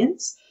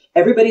science.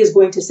 Everybody is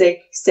going to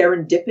say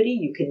serendipity.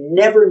 You can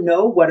never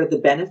know what are the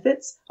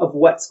benefits of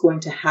what's going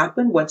to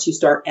happen once you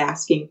start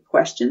asking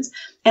questions.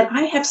 And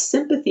I have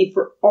sympathy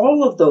for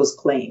all of those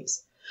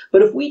claims.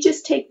 But if we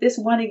just take this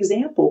one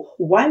example,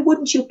 why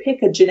wouldn't you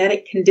pick a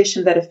genetic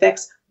condition that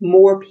affects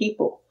more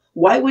people?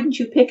 Why wouldn't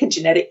you pick a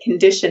genetic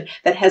condition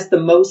that has the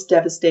most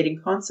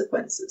devastating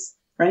consequences,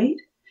 right?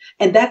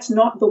 And that's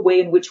not the way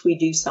in which we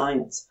do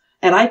science.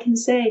 And I can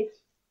say,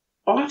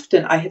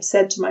 often I have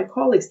said to my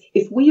colleagues,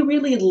 if we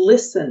really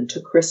listen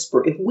to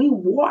CRISPR, if we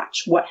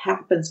watch what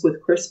happens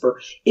with CRISPR,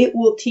 it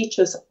will teach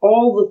us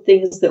all the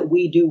things that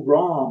we do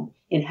wrong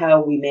in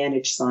how we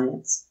manage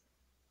science.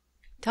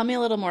 Tell me a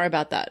little more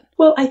about that.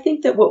 Well, I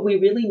think that what we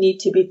really need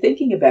to be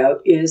thinking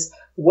about is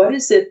what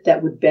is it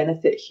that would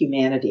benefit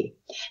humanity?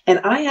 And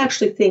I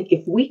actually think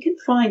if we can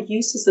find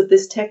uses of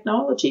this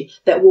technology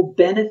that will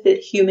benefit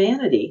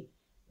humanity,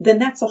 then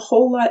that's a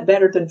whole lot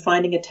better than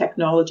finding a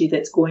technology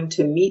that's going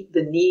to meet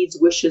the needs,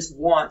 wishes,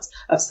 wants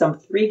of some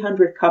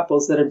 300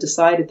 couples that have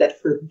decided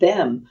that for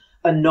them,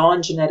 a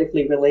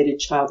non-genetically related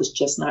child is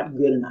just not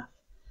good enough.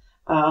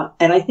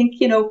 And I think,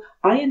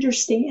 I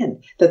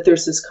understand that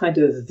there's this kind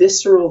of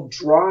visceral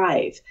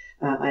drive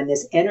and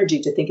this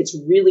energy to think it's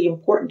really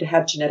important to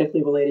have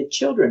genetically related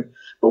children.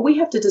 But we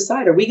have to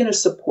decide, are we going to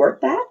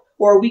support that?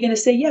 Or are we going to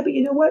say, yeah, but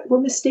you know what?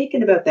 We're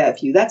mistaken about that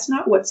view. That's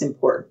not what's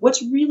important.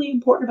 What's really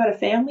important about a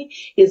family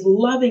is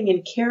loving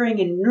and caring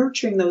and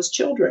nurturing those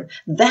children.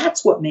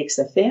 That's what makes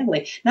a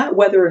family, not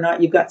whether or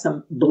not you've got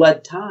some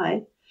blood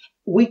tie.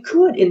 We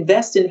could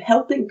invest in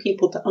helping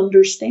people to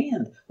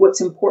understand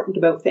what's important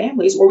about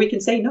families, or we can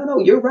say, no,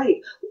 you're right.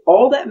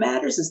 All that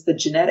matters is the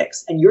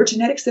genetics, and your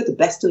genetics, they're the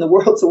best in the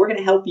world. So we're going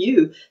to help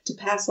you to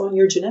pass on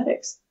your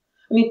genetics.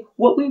 I mean,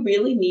 what we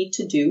really need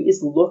to do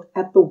is look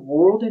at the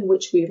world in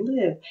which we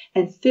live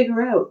and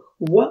figure out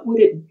what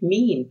would it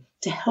mean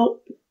to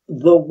help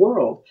the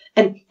world.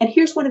 And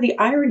here's one of the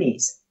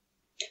ironies.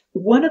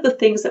 One of the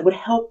things that would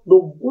help the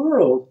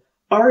world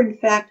are, in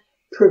fact,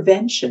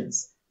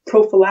 preventions,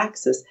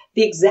 prophylaxis,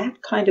 the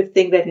exact kind of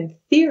thing that in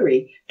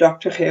theory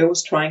Dr. He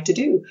was trying to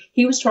do.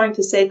 He was trying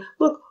to say,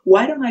 look,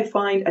 why don't I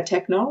find a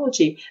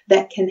technology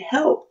that can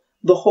help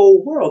the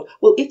whole world?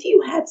 Well, if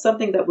you had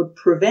something that would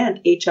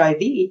prevent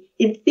HIV,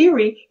 in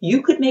theory,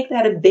 you could make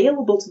that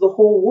available to the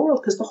whole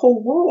world because the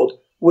whole world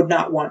would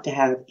not want to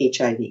have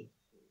HIV.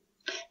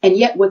 And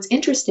yet what's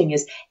interesting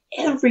is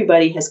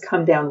everybody has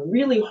come down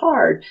really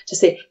hard to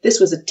say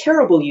this was a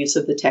terrible use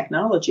of the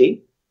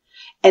technology.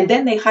 And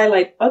then they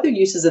highlight other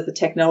uses of the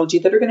technology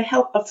that are going to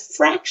help a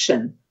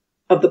fraction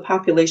of the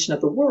population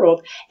of the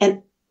world.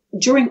 And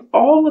during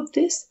all of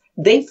this,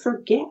 they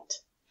forget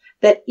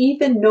that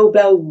even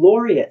Nobel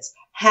laureates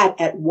had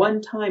at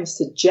one time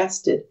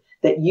suggested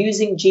that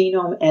using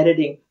genome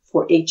editing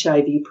for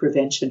HIV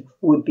prevention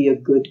would be a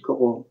good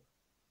goal.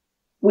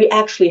 We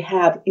actually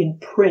have in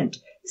print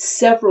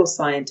several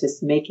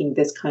scientists making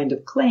this kind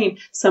of claim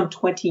some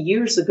 20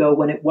 years ago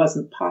when it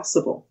wasn't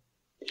possible.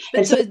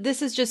 But so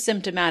this is just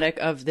symptomatic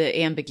of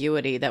the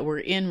ambiguity that we're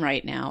in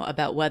right now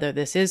about whether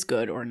this is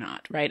good or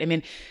not, right? I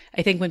mean,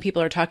 I think when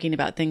people are talking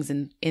about things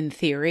in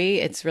theory,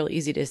 it's really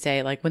easy to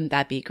say, like, wouldn't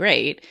that be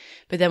great?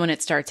 But then when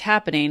it starts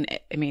happening,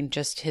 I mean,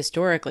 just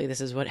historically,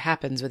 this is what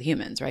happens with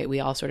humans, right?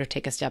 We all sort of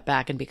take a step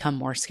back and become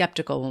more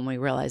skeptical when we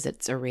realize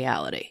it's a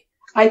reality.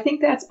 I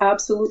think that's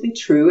absolutely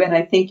true. And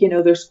I think,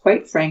 there's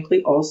quite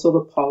frankly also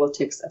the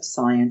politics of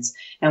science.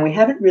 And we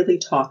haven't really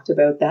talked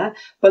about that,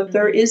 but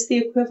there is the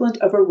equivalent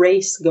of a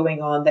race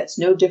going on that's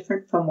no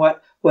different from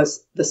what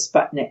was the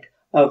Sputnik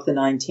of the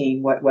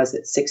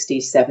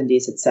 60s,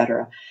 70s,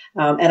 etc.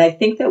 And I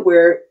think that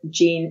where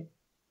gene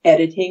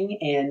editing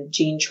and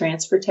gene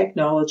transfer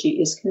technology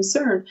is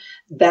concerned,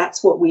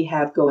 that's what we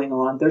have going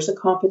on. There's a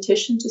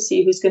competition to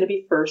see who's going to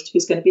be first,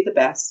 who's going to be the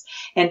best.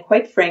 And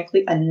quite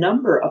frankly, a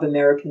number of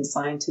American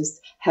scientists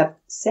have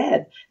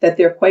said that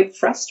they're quite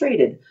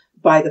frustrated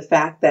by the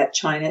fact that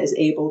China is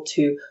able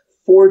to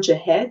forge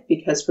ahead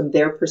because from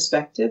their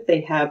perspective, they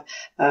have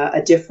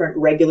a different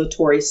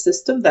regulatory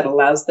system that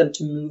allows them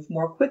to move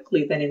more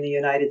quickly than in the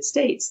United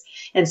States.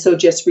 And so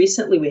just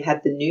recently we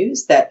had the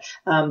news that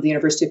the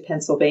University of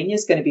Pennsylvania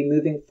is going to be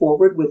moving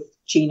forward with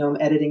genome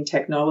editing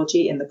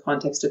technology in the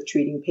context of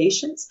treating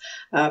patients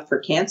for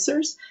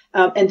cancers.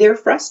 And they're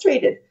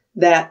frustrated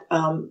that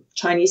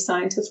Chinese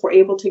scientists were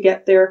able to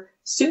get there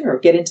sooner,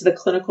 get into the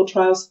clinical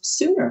trials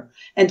sooner.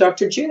 And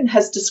Dr. June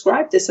has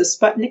described this as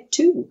Sputnik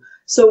 2.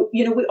 So,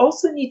 we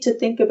also need to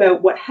think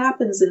about what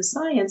happens in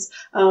science,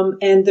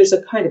 and there's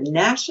a kind of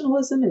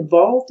nationalism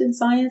involved in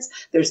science.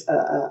 There's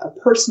a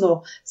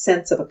personal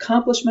sense of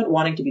accomplishment,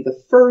 wanting to be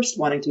the first,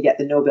 wanting to get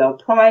the Nobel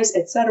Prize,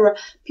 etc.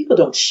 People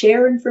don't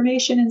share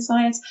information in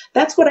science.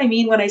 That's what I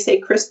mean when I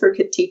say CRISPR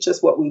could teach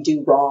us what we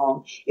do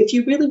wrong. If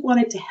you really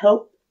wanted to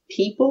help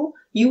people,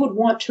 you would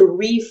want to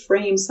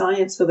reframe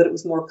science so that it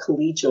was more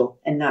collegial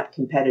and not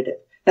competitive.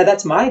 Now,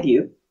 that's my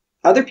view.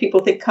 Other people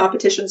think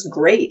competition's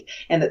great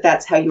and that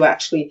that's how you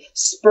actually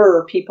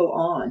spur people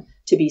on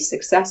to be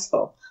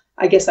successful.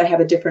 I guess I have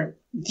a different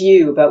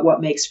view about what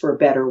makes for a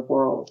better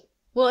world.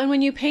 Well, and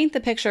when you paint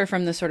the picture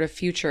from the sort of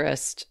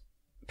futurist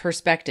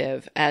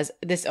perspective, as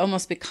this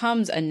almost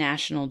becomes a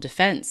national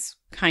defense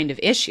kind of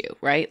issue,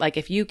 right? Like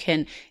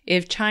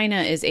if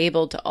China is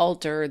able to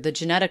alter the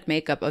genetic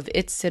makeup of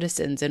its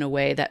citizens in a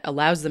way that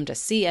allows them to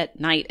see at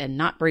night and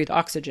not breathe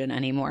oxygen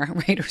anymore,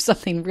 right? Or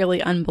something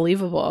really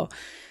unbelievable,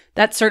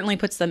 that certainly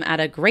puts them at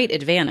a great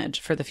advantage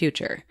for the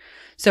future.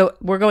 So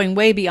we're going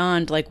way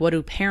beyond like, what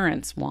do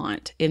parents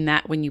want in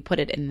that when you put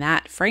it in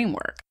that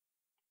framework?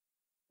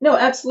 No,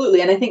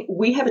 absolutely. And I think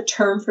we have a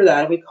term for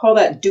that. We call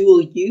that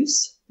dual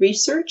use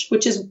research,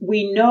 which is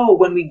we know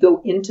when we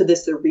go into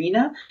this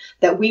arena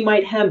that we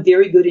might have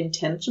very good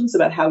intentions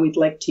about how we'd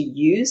like to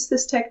use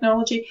this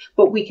technology,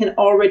 but we can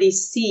already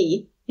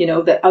see,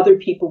 that other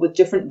people with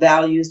different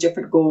values,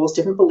 different goals,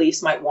 different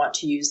beliefs might want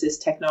to use this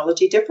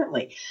technology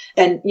differently.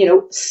 And,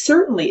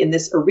 certainly in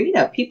this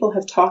arena, people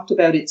have talked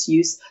about its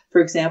use, for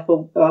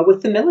example,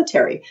 with the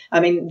military. I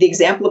mean, the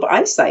example of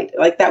eyesight,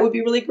 like that would be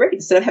really great.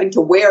 Instead of having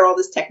to wear all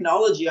this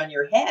technology on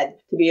your head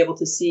to be able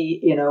to see,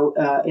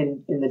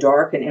 in the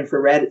dark and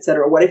infrared, et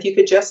cetera. What if you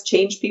could just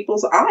change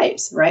people's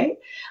eyes, right?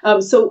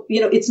 So,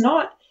 it's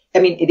not,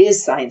 it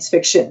is science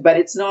fiction, but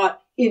it's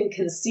not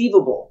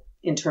inconceivable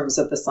in terms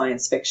of the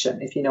science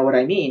fiction, if you know what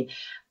I mean.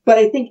 But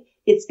I think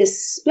it's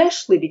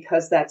especially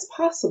because that's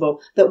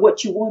possible that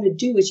what you want to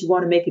do is you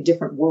want to make a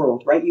different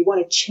world, right? You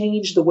want to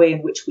change the way in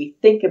which we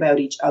think about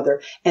each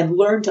other and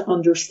learn to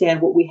understand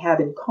what we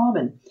have in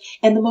common.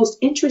 And the most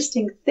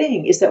interesting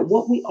thing is that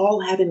what we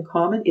all have in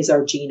common is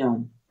our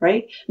genome,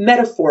 right?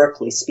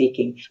 Metaphorically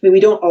speaking. We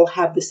don't all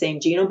have the same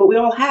genome, but we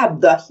all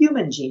have the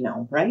human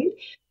genome, right?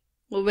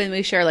 Well, when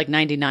we share like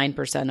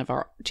 99% of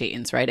our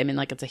genes, right?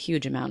 It's a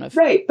huge amount of...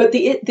 Right. But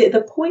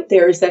the point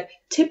there is that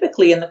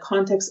typically in the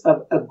context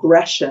of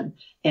aggression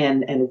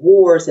and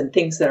wars and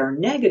things that are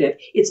negative,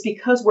 it's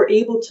because we're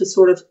able to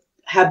sort of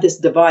have this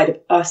divide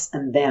of us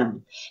and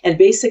them. And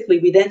basically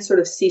we then sort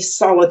of see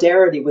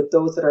solidarity with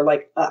those that are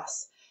like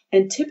us.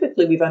 And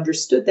typically we've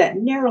understood that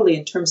narrowly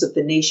in terms of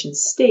the nation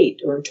state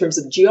or in terms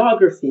of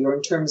geography or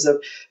in terms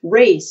of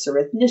race or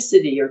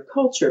ethnicity or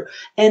culture.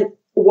 And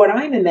what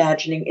I'm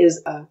imagining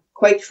is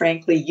quite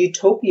frankly,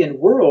 utopian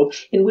world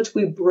in which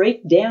we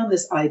break down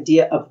this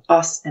idea of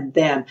us and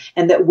them,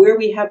 and that where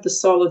we have the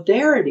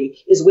solidarity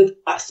is with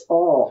us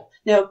all.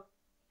 Now,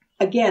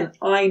 again,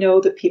 I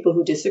know that people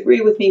who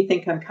disagree with me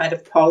think I'm kind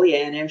of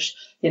Pollyannish.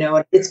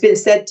 It's been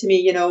said to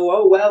me,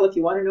 oh, well, if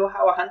you want to know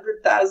how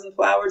 100,000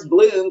 flowers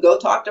bloom, go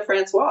talk to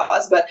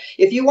Francoise. But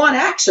if you want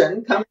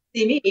action, come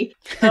see me.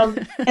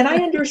 And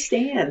I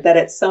understand that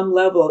at some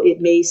level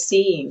it may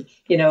seem,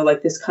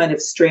 like this kind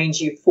of strange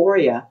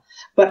euphoria.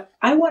 But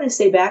I want to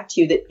say back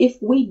to you that if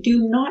we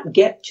do not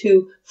get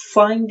to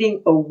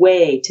finding a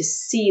way to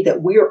see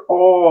that we're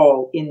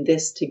all in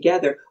this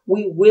together,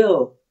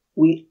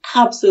 we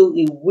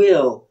absolutely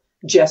will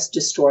just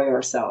destroy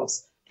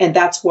ourselves. And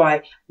that's why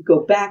I go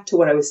back to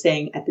what I was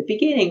saying at the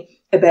beginning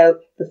about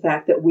the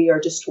fact that we are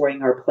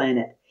destroying our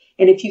planet.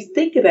 And if you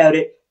think about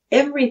it,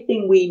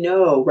 everything we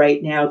know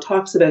right now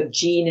talks about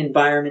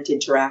gene-environment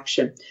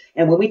interaction.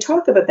 And when we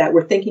talk about that,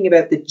 we're thinking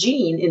about the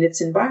gene in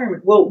its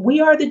environment. Well, we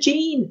are the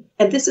gene,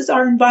 and this is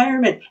our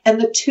environment, and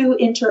the two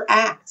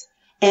interact.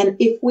 And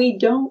if we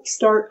don't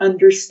start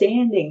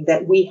understanding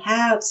that we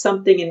have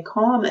something in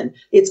common,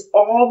 it's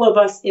all of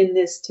us in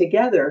this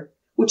together,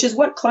 which is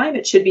what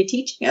climate should be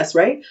teaching us,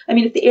 right?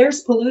 If the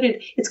air's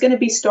polluted, it's going to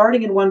be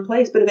starting in one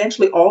place, but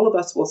eventually all of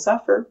us will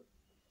suffer.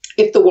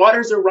 If the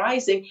waters are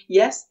rising,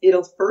 yes,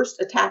 it'll first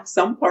attack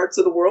some parts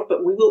of the world,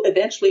 but we will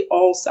eventually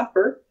all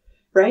suffer,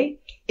 right?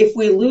 If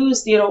we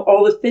lose,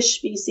 all the fish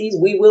species,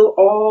 we will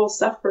all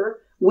suffer.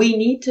 We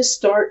need to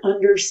start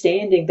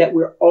understanding that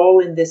we're all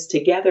in this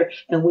together,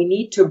 and we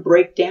need to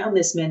break down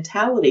this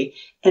mentality.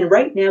 And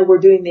right now we're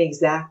doing the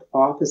exact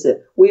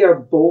opposite. We are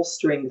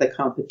bolstering the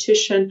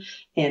competition,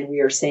 and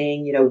we are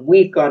saying,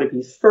 we've got to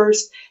be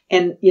first.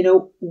 And,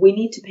 we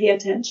need to pay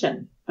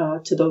attention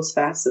to those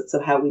facets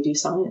of how we do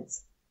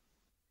science.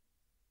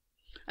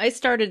 I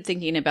started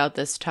thinking about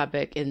this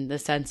topic in the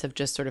sense of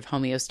just sort of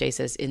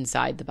homeostasis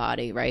inside the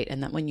body, right?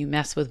 And that when you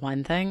mess with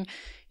one thing,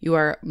 you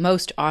are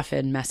most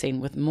often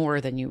messing with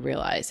more than you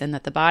realize, and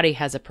that the body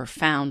has a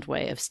profound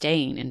way of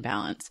staying in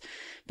balance.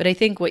 But I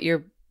think what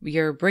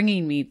you're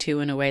bringing me to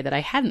in a way that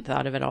I hadn't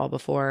thought of at all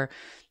before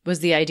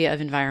was the idea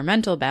of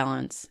environmental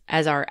balance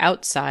as our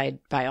outside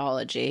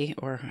biology,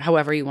 or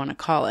however you want to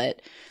call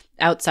it,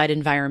 outside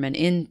environment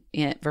in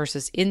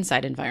versus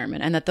inside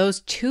environment, and that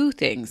those two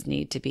things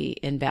need to be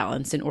in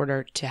balance in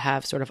order to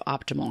have sort of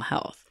optimal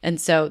health.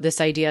 And so this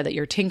idea that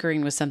you're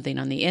tinkering with something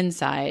on the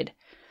inside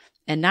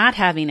and not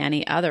having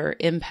any other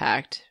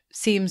impact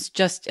seems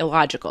just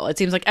illogical. It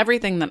seems like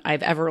everything that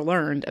I've ever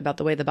learned about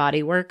the way the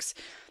body works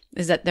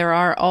is that there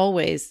are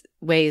always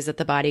ways that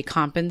the body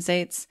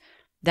compensates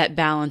that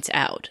balance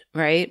out,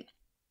 right?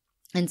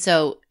 And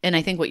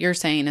I think what you're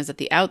saying is that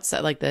the outside,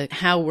 like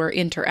how we're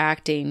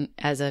interacting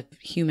as a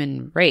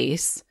human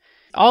race,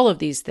 all of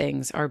these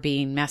things are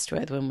being messed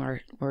with when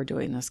we're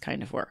doing this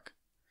kind of work.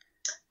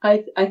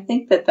 I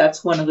think that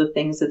that's one of the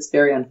things that's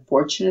very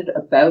unfortunate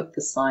about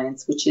the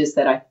science, which is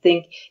that I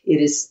think it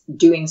is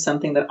doing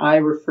something that I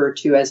refer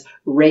to as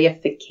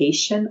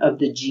reification of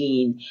the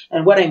gene.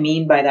 And what I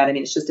mean by that,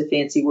 it's just a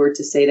fancy word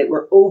to say that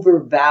we're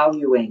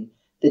overvaluing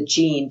the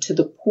gene to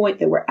the point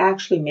that we're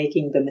actually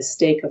making the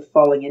mistake of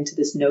falling into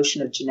this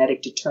notion of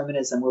genetic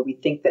determinism where we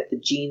think that the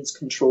genes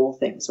control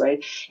things,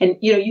 right? And,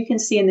 you can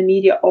see in the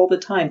media all the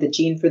time, the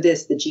gene for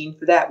this, the gene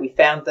for that. We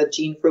found the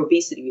gene for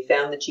obesity. We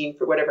found the gene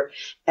for whatever.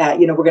 We're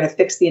going to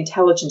fix the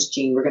intelligence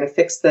gene. We're going to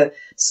fix the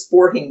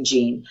sporting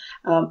gene.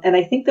 And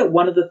I think that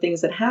one of the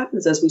things that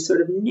happens as we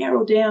sort of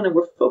narrow down and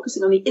we're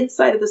focusing on the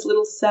inside of this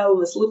little cell,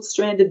 this little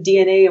strand of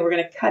DNA, and we're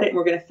going to cut it and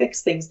we're going to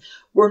fix things,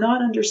 we're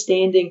not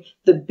understanding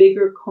the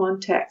bigger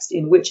context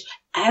in which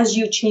as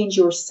you change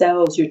your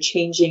cells, you're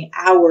changing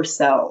our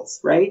cells,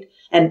 right?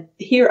 And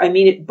here I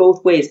mean it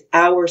both ways,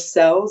 our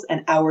cells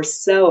and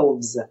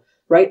ourselves,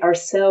 right?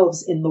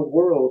 Ourselves in the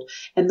world.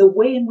 And the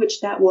way in which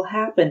that will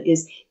happen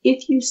is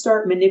if you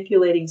start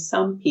manipulating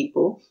some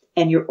people,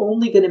 and you're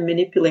only going to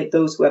manipulate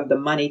those who have the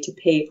money to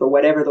pay for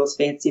whatever those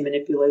fancy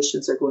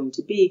manipulations are going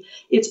to be,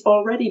 it's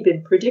already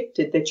been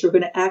predicted that you're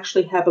going to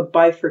actually have a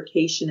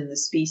bifurcation in the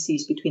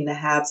species between the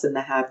haves and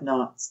the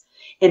have-nots.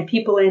 And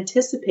people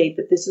anticipate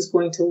that this is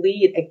going to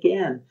lead,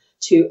 again,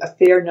 to a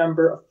fair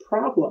number of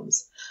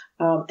problems.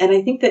 And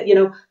I think that,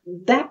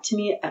 that to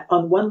me,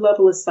 on one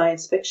level is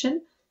science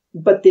fiction,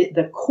 but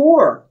the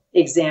core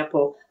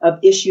example of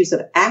issues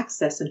of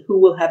access and who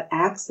will have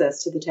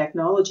access to the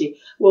technology,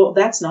 well,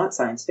 that's not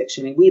science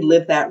fiction. I mean, we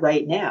live that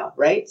right now,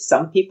 right?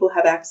 Some people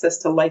have access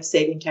to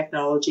life-saving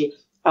technology,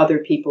 other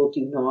people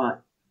do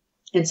not.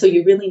 And so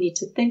you really need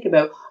to think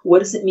about what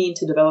does it mean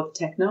to develop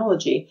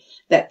technology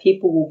that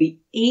people will be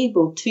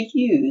able to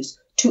use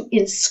to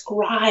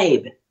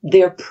inscribe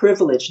their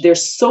privilege, their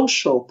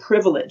social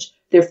privilege,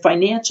 their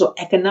financial,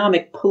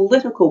 economic,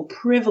 political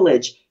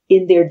privilege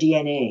in their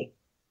DNA.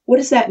 What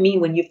does that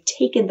mean when you've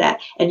taken that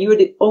and you're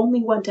the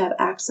only one to have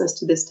access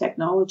to this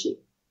technology?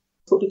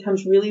 What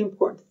becomes really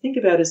important to think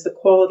about is the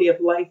quality of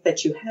life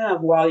that you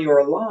have while you're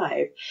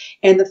alive.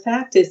 And the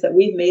fact is that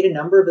we've made a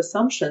number of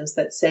assumptions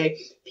that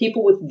say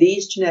people with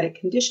these genetic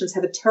conditions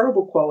have a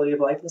terrible quality of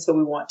life, and so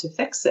we want to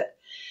fix it.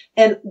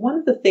 And one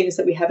of the things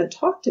that we haven't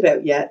talked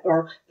about yet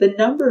are the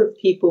number of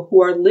people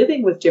who are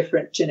living with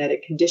different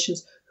genetic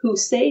conditions who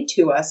say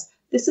to us,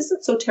 this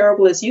isn't so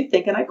terrible as you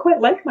think, and I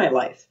quite like my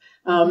life.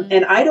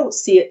 And I don't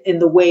see it in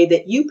the way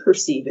that you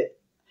perceive it.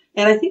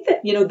 And I think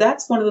that,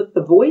 that's one of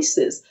the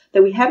voices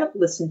that we haven't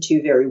listened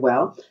to very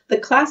well. The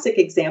classic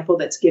example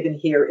that's given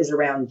here is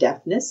around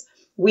deafness.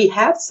 We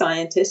have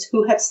scientists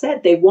who have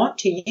said they want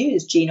to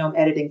use genome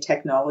editing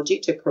technology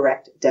to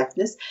correct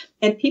deafness.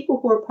 And people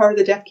who are part of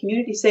the deaf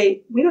community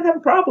say, we don't have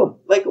a problem.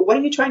 Like, what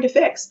are you trying to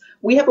fix?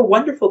 We have a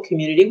wonderful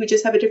community. We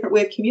just have a different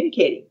way of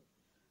communicating.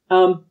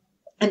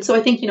 And so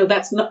I think,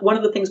 that's not one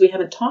of the things we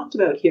haven't talked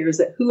about here is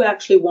that who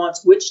actually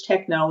wants which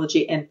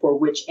technology and for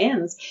which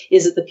ends.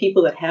 Is it the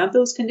people that have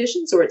those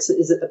conditions, or is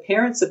it the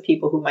parents of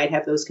people who might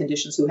have those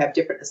conditions who have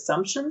different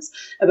assumptions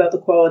about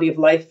the quality of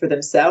life for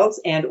themselves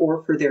and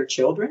or for their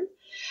children?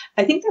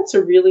 I think that's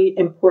a really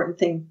important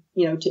thing,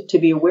 to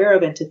be aware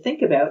of and to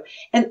think about.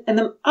 And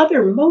the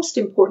other most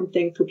important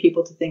thing for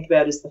people to think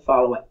about is the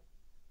following.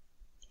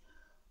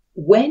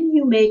 When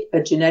you make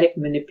a genetic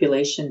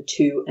manipulation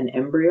to an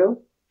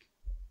embryo,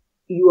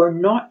 you are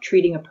not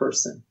treating a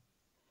person.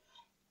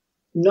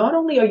 Not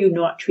only are you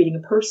not treating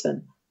a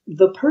person,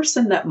 the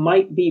person that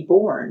might be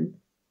born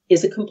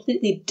is a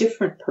completely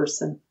different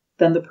person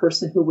than the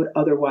person who would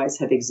otherwise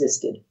have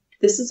existed.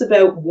 This is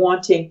about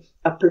wanting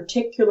a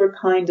particular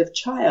kind of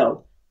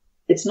child.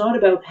 It's not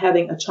about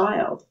having a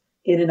child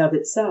in and of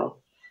itself.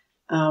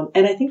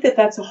 And I think that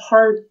that's a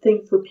hard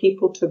thing for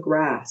people to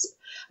grasp.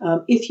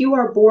 If you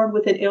are born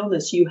with an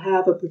illness, you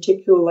have a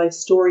particular life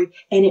story,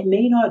 and it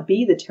may not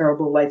be the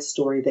terrible life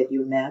story that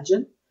you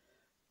imagine.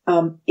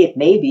 It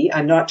may be.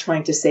 I'm not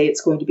trying to say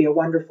it's going to be a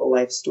wonderful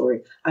life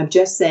story. I'm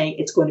just saying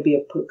it's going to be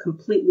a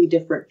completely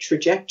different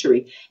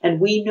trajectory. And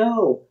we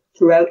know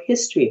throughout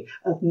history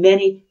of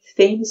many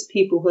famous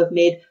people who have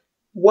made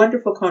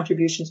wonderful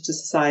contributions to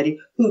society,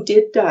 who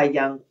did die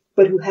young,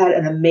 but who had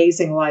an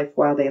amazing life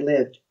while they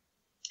lived.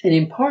 And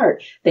in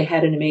part, they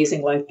had an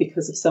amazing life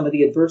because of some of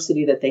the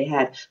adversity that they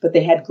had, but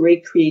they had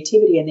great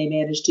creativity and they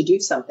managed to do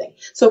something.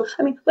 So,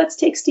 let's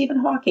take Stephen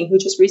Hawking, who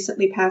just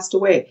recently passed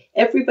away.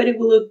 Everybody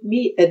will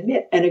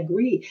admit and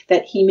agree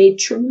that he made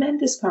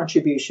tremendous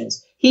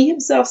contributions. He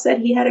himself said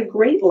he had a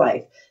great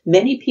life.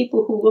 Many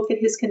people who look at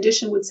his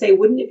condition would say,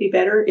 wouldn't it be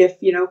better if,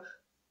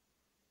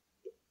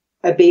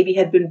 a baby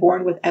had been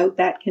born without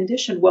that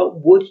condition? Well,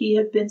 would he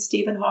have been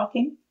Stephen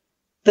Hawking?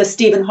 The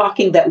Stephen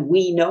Hawking that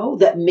we know,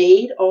 that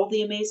made all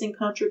the amazing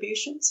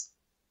contributions?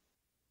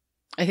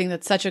 I think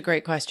that's such a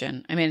great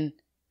question.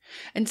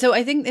 And so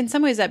I think in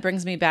some ways that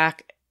brings me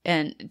back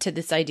to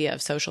this idea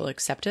of social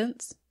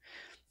acceptance.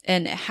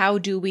 And how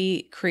do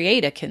we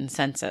create a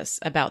consensus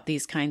about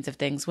these kinds of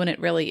things when it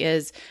really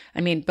is,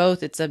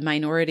 both it's a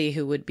minority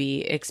who would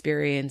be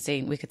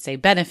experiencing, we could say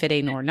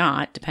benefiting or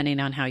not, depending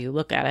on how you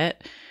look at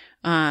it.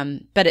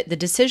 But the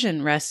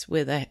decision rests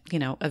with a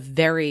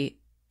very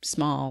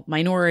small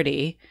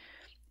minority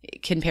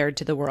compared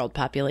to the world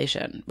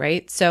population,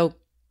 right? So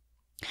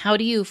how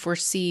do you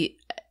foresee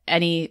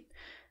any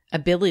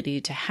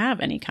ability to have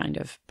any kind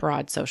of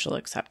broad social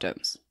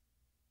acceptance?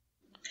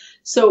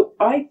 So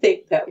I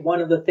think that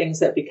one of the things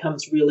that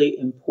becomes really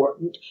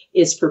important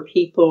is for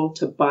people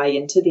to buy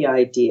into the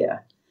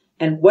idea.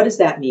 And what does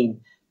that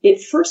mean?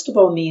 It first of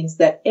all means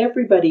that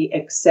everybody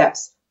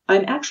accepts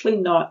I'm actually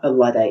not a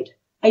Luddite.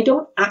 I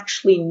don't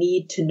actually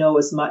need to know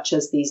as much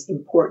as these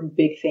important,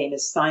 big,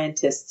 famous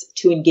scientists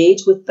to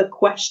engage with the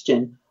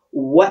question,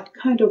 what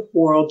kind of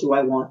world do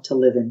I want to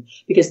live in?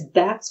 Because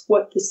that's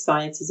what this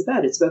science is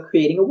about. It's about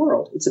creating a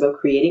world. It's about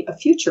creating a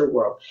future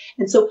world.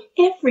 And so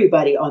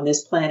everybody on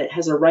this planet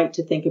has a right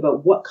to think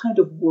about what kind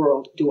of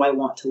world do I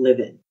want to live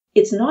in.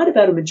 It's not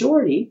about a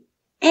majority.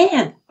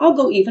 And I'll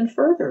go even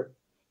further.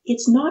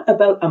 It's not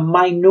about a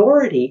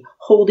minority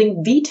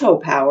holding veto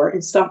power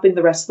and stopping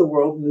the rest of the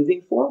world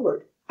moving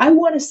forward. I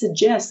want to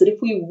suggest that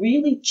if we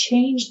really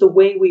change the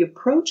way we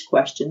approach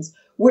questions,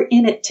 we're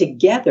in it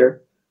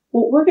together.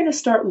 Well, we're going to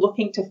start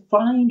looking to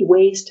find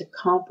ways to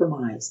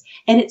compromise.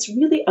 And it's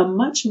really a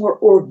much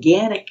more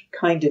organic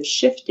kind of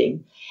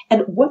shifting.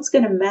 And what's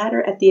going to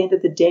matter at the end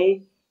of the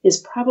day is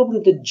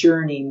probably the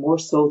journey more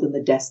so than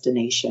the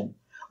destination.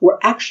 We're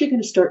actually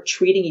going to start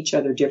treating each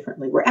other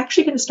differently. We're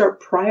actually going to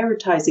start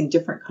prioritizing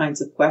different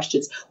kinds of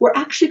questions. We're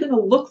actually going to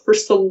look for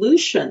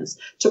solutions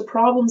to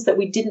problems that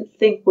we didn't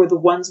think were the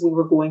ones we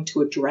were going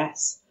to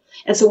address.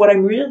 And so what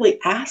I'm really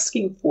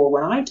asking for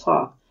when I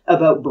talk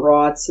about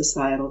broad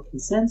societal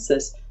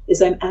consensus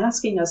is I'm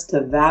asking us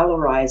to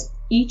valorize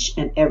each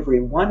and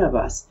every one of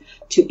us,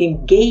 to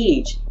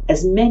engage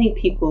as many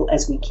people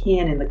as we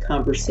can in the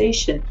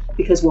conversation,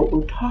 because what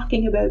we're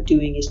talking about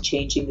doing is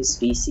changing the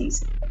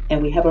species.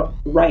 And we have a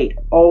right,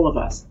 all of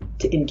us,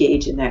 to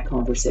engage in that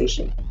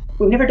conversation.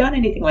 We've never done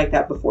anything like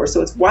that before,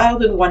 so it's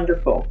wild and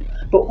wonderful.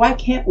 But why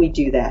can't we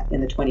do that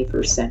in the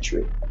 21st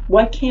century?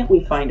 Why can't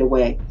we find a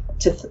way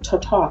to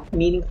talk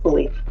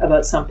meaningfully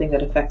about something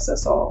that affects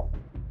us all?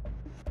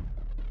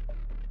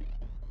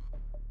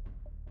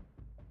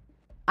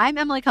 I'm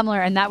Emily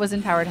Kumler, and that was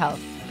Empowered Health.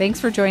 Thanks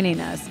for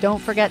joining us. Don't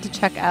forget to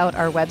check out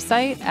our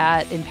website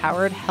at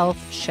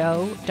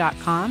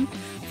empoweredhealthshow.com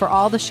for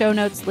all the show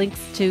notes,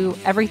 links to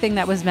everything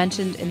that was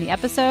mentioned in the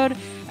episode,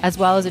 as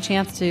well as a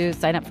chance to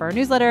sign up for our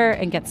newsletter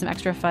and get some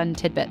extra fun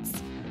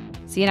tidbits.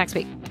 See you next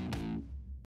week.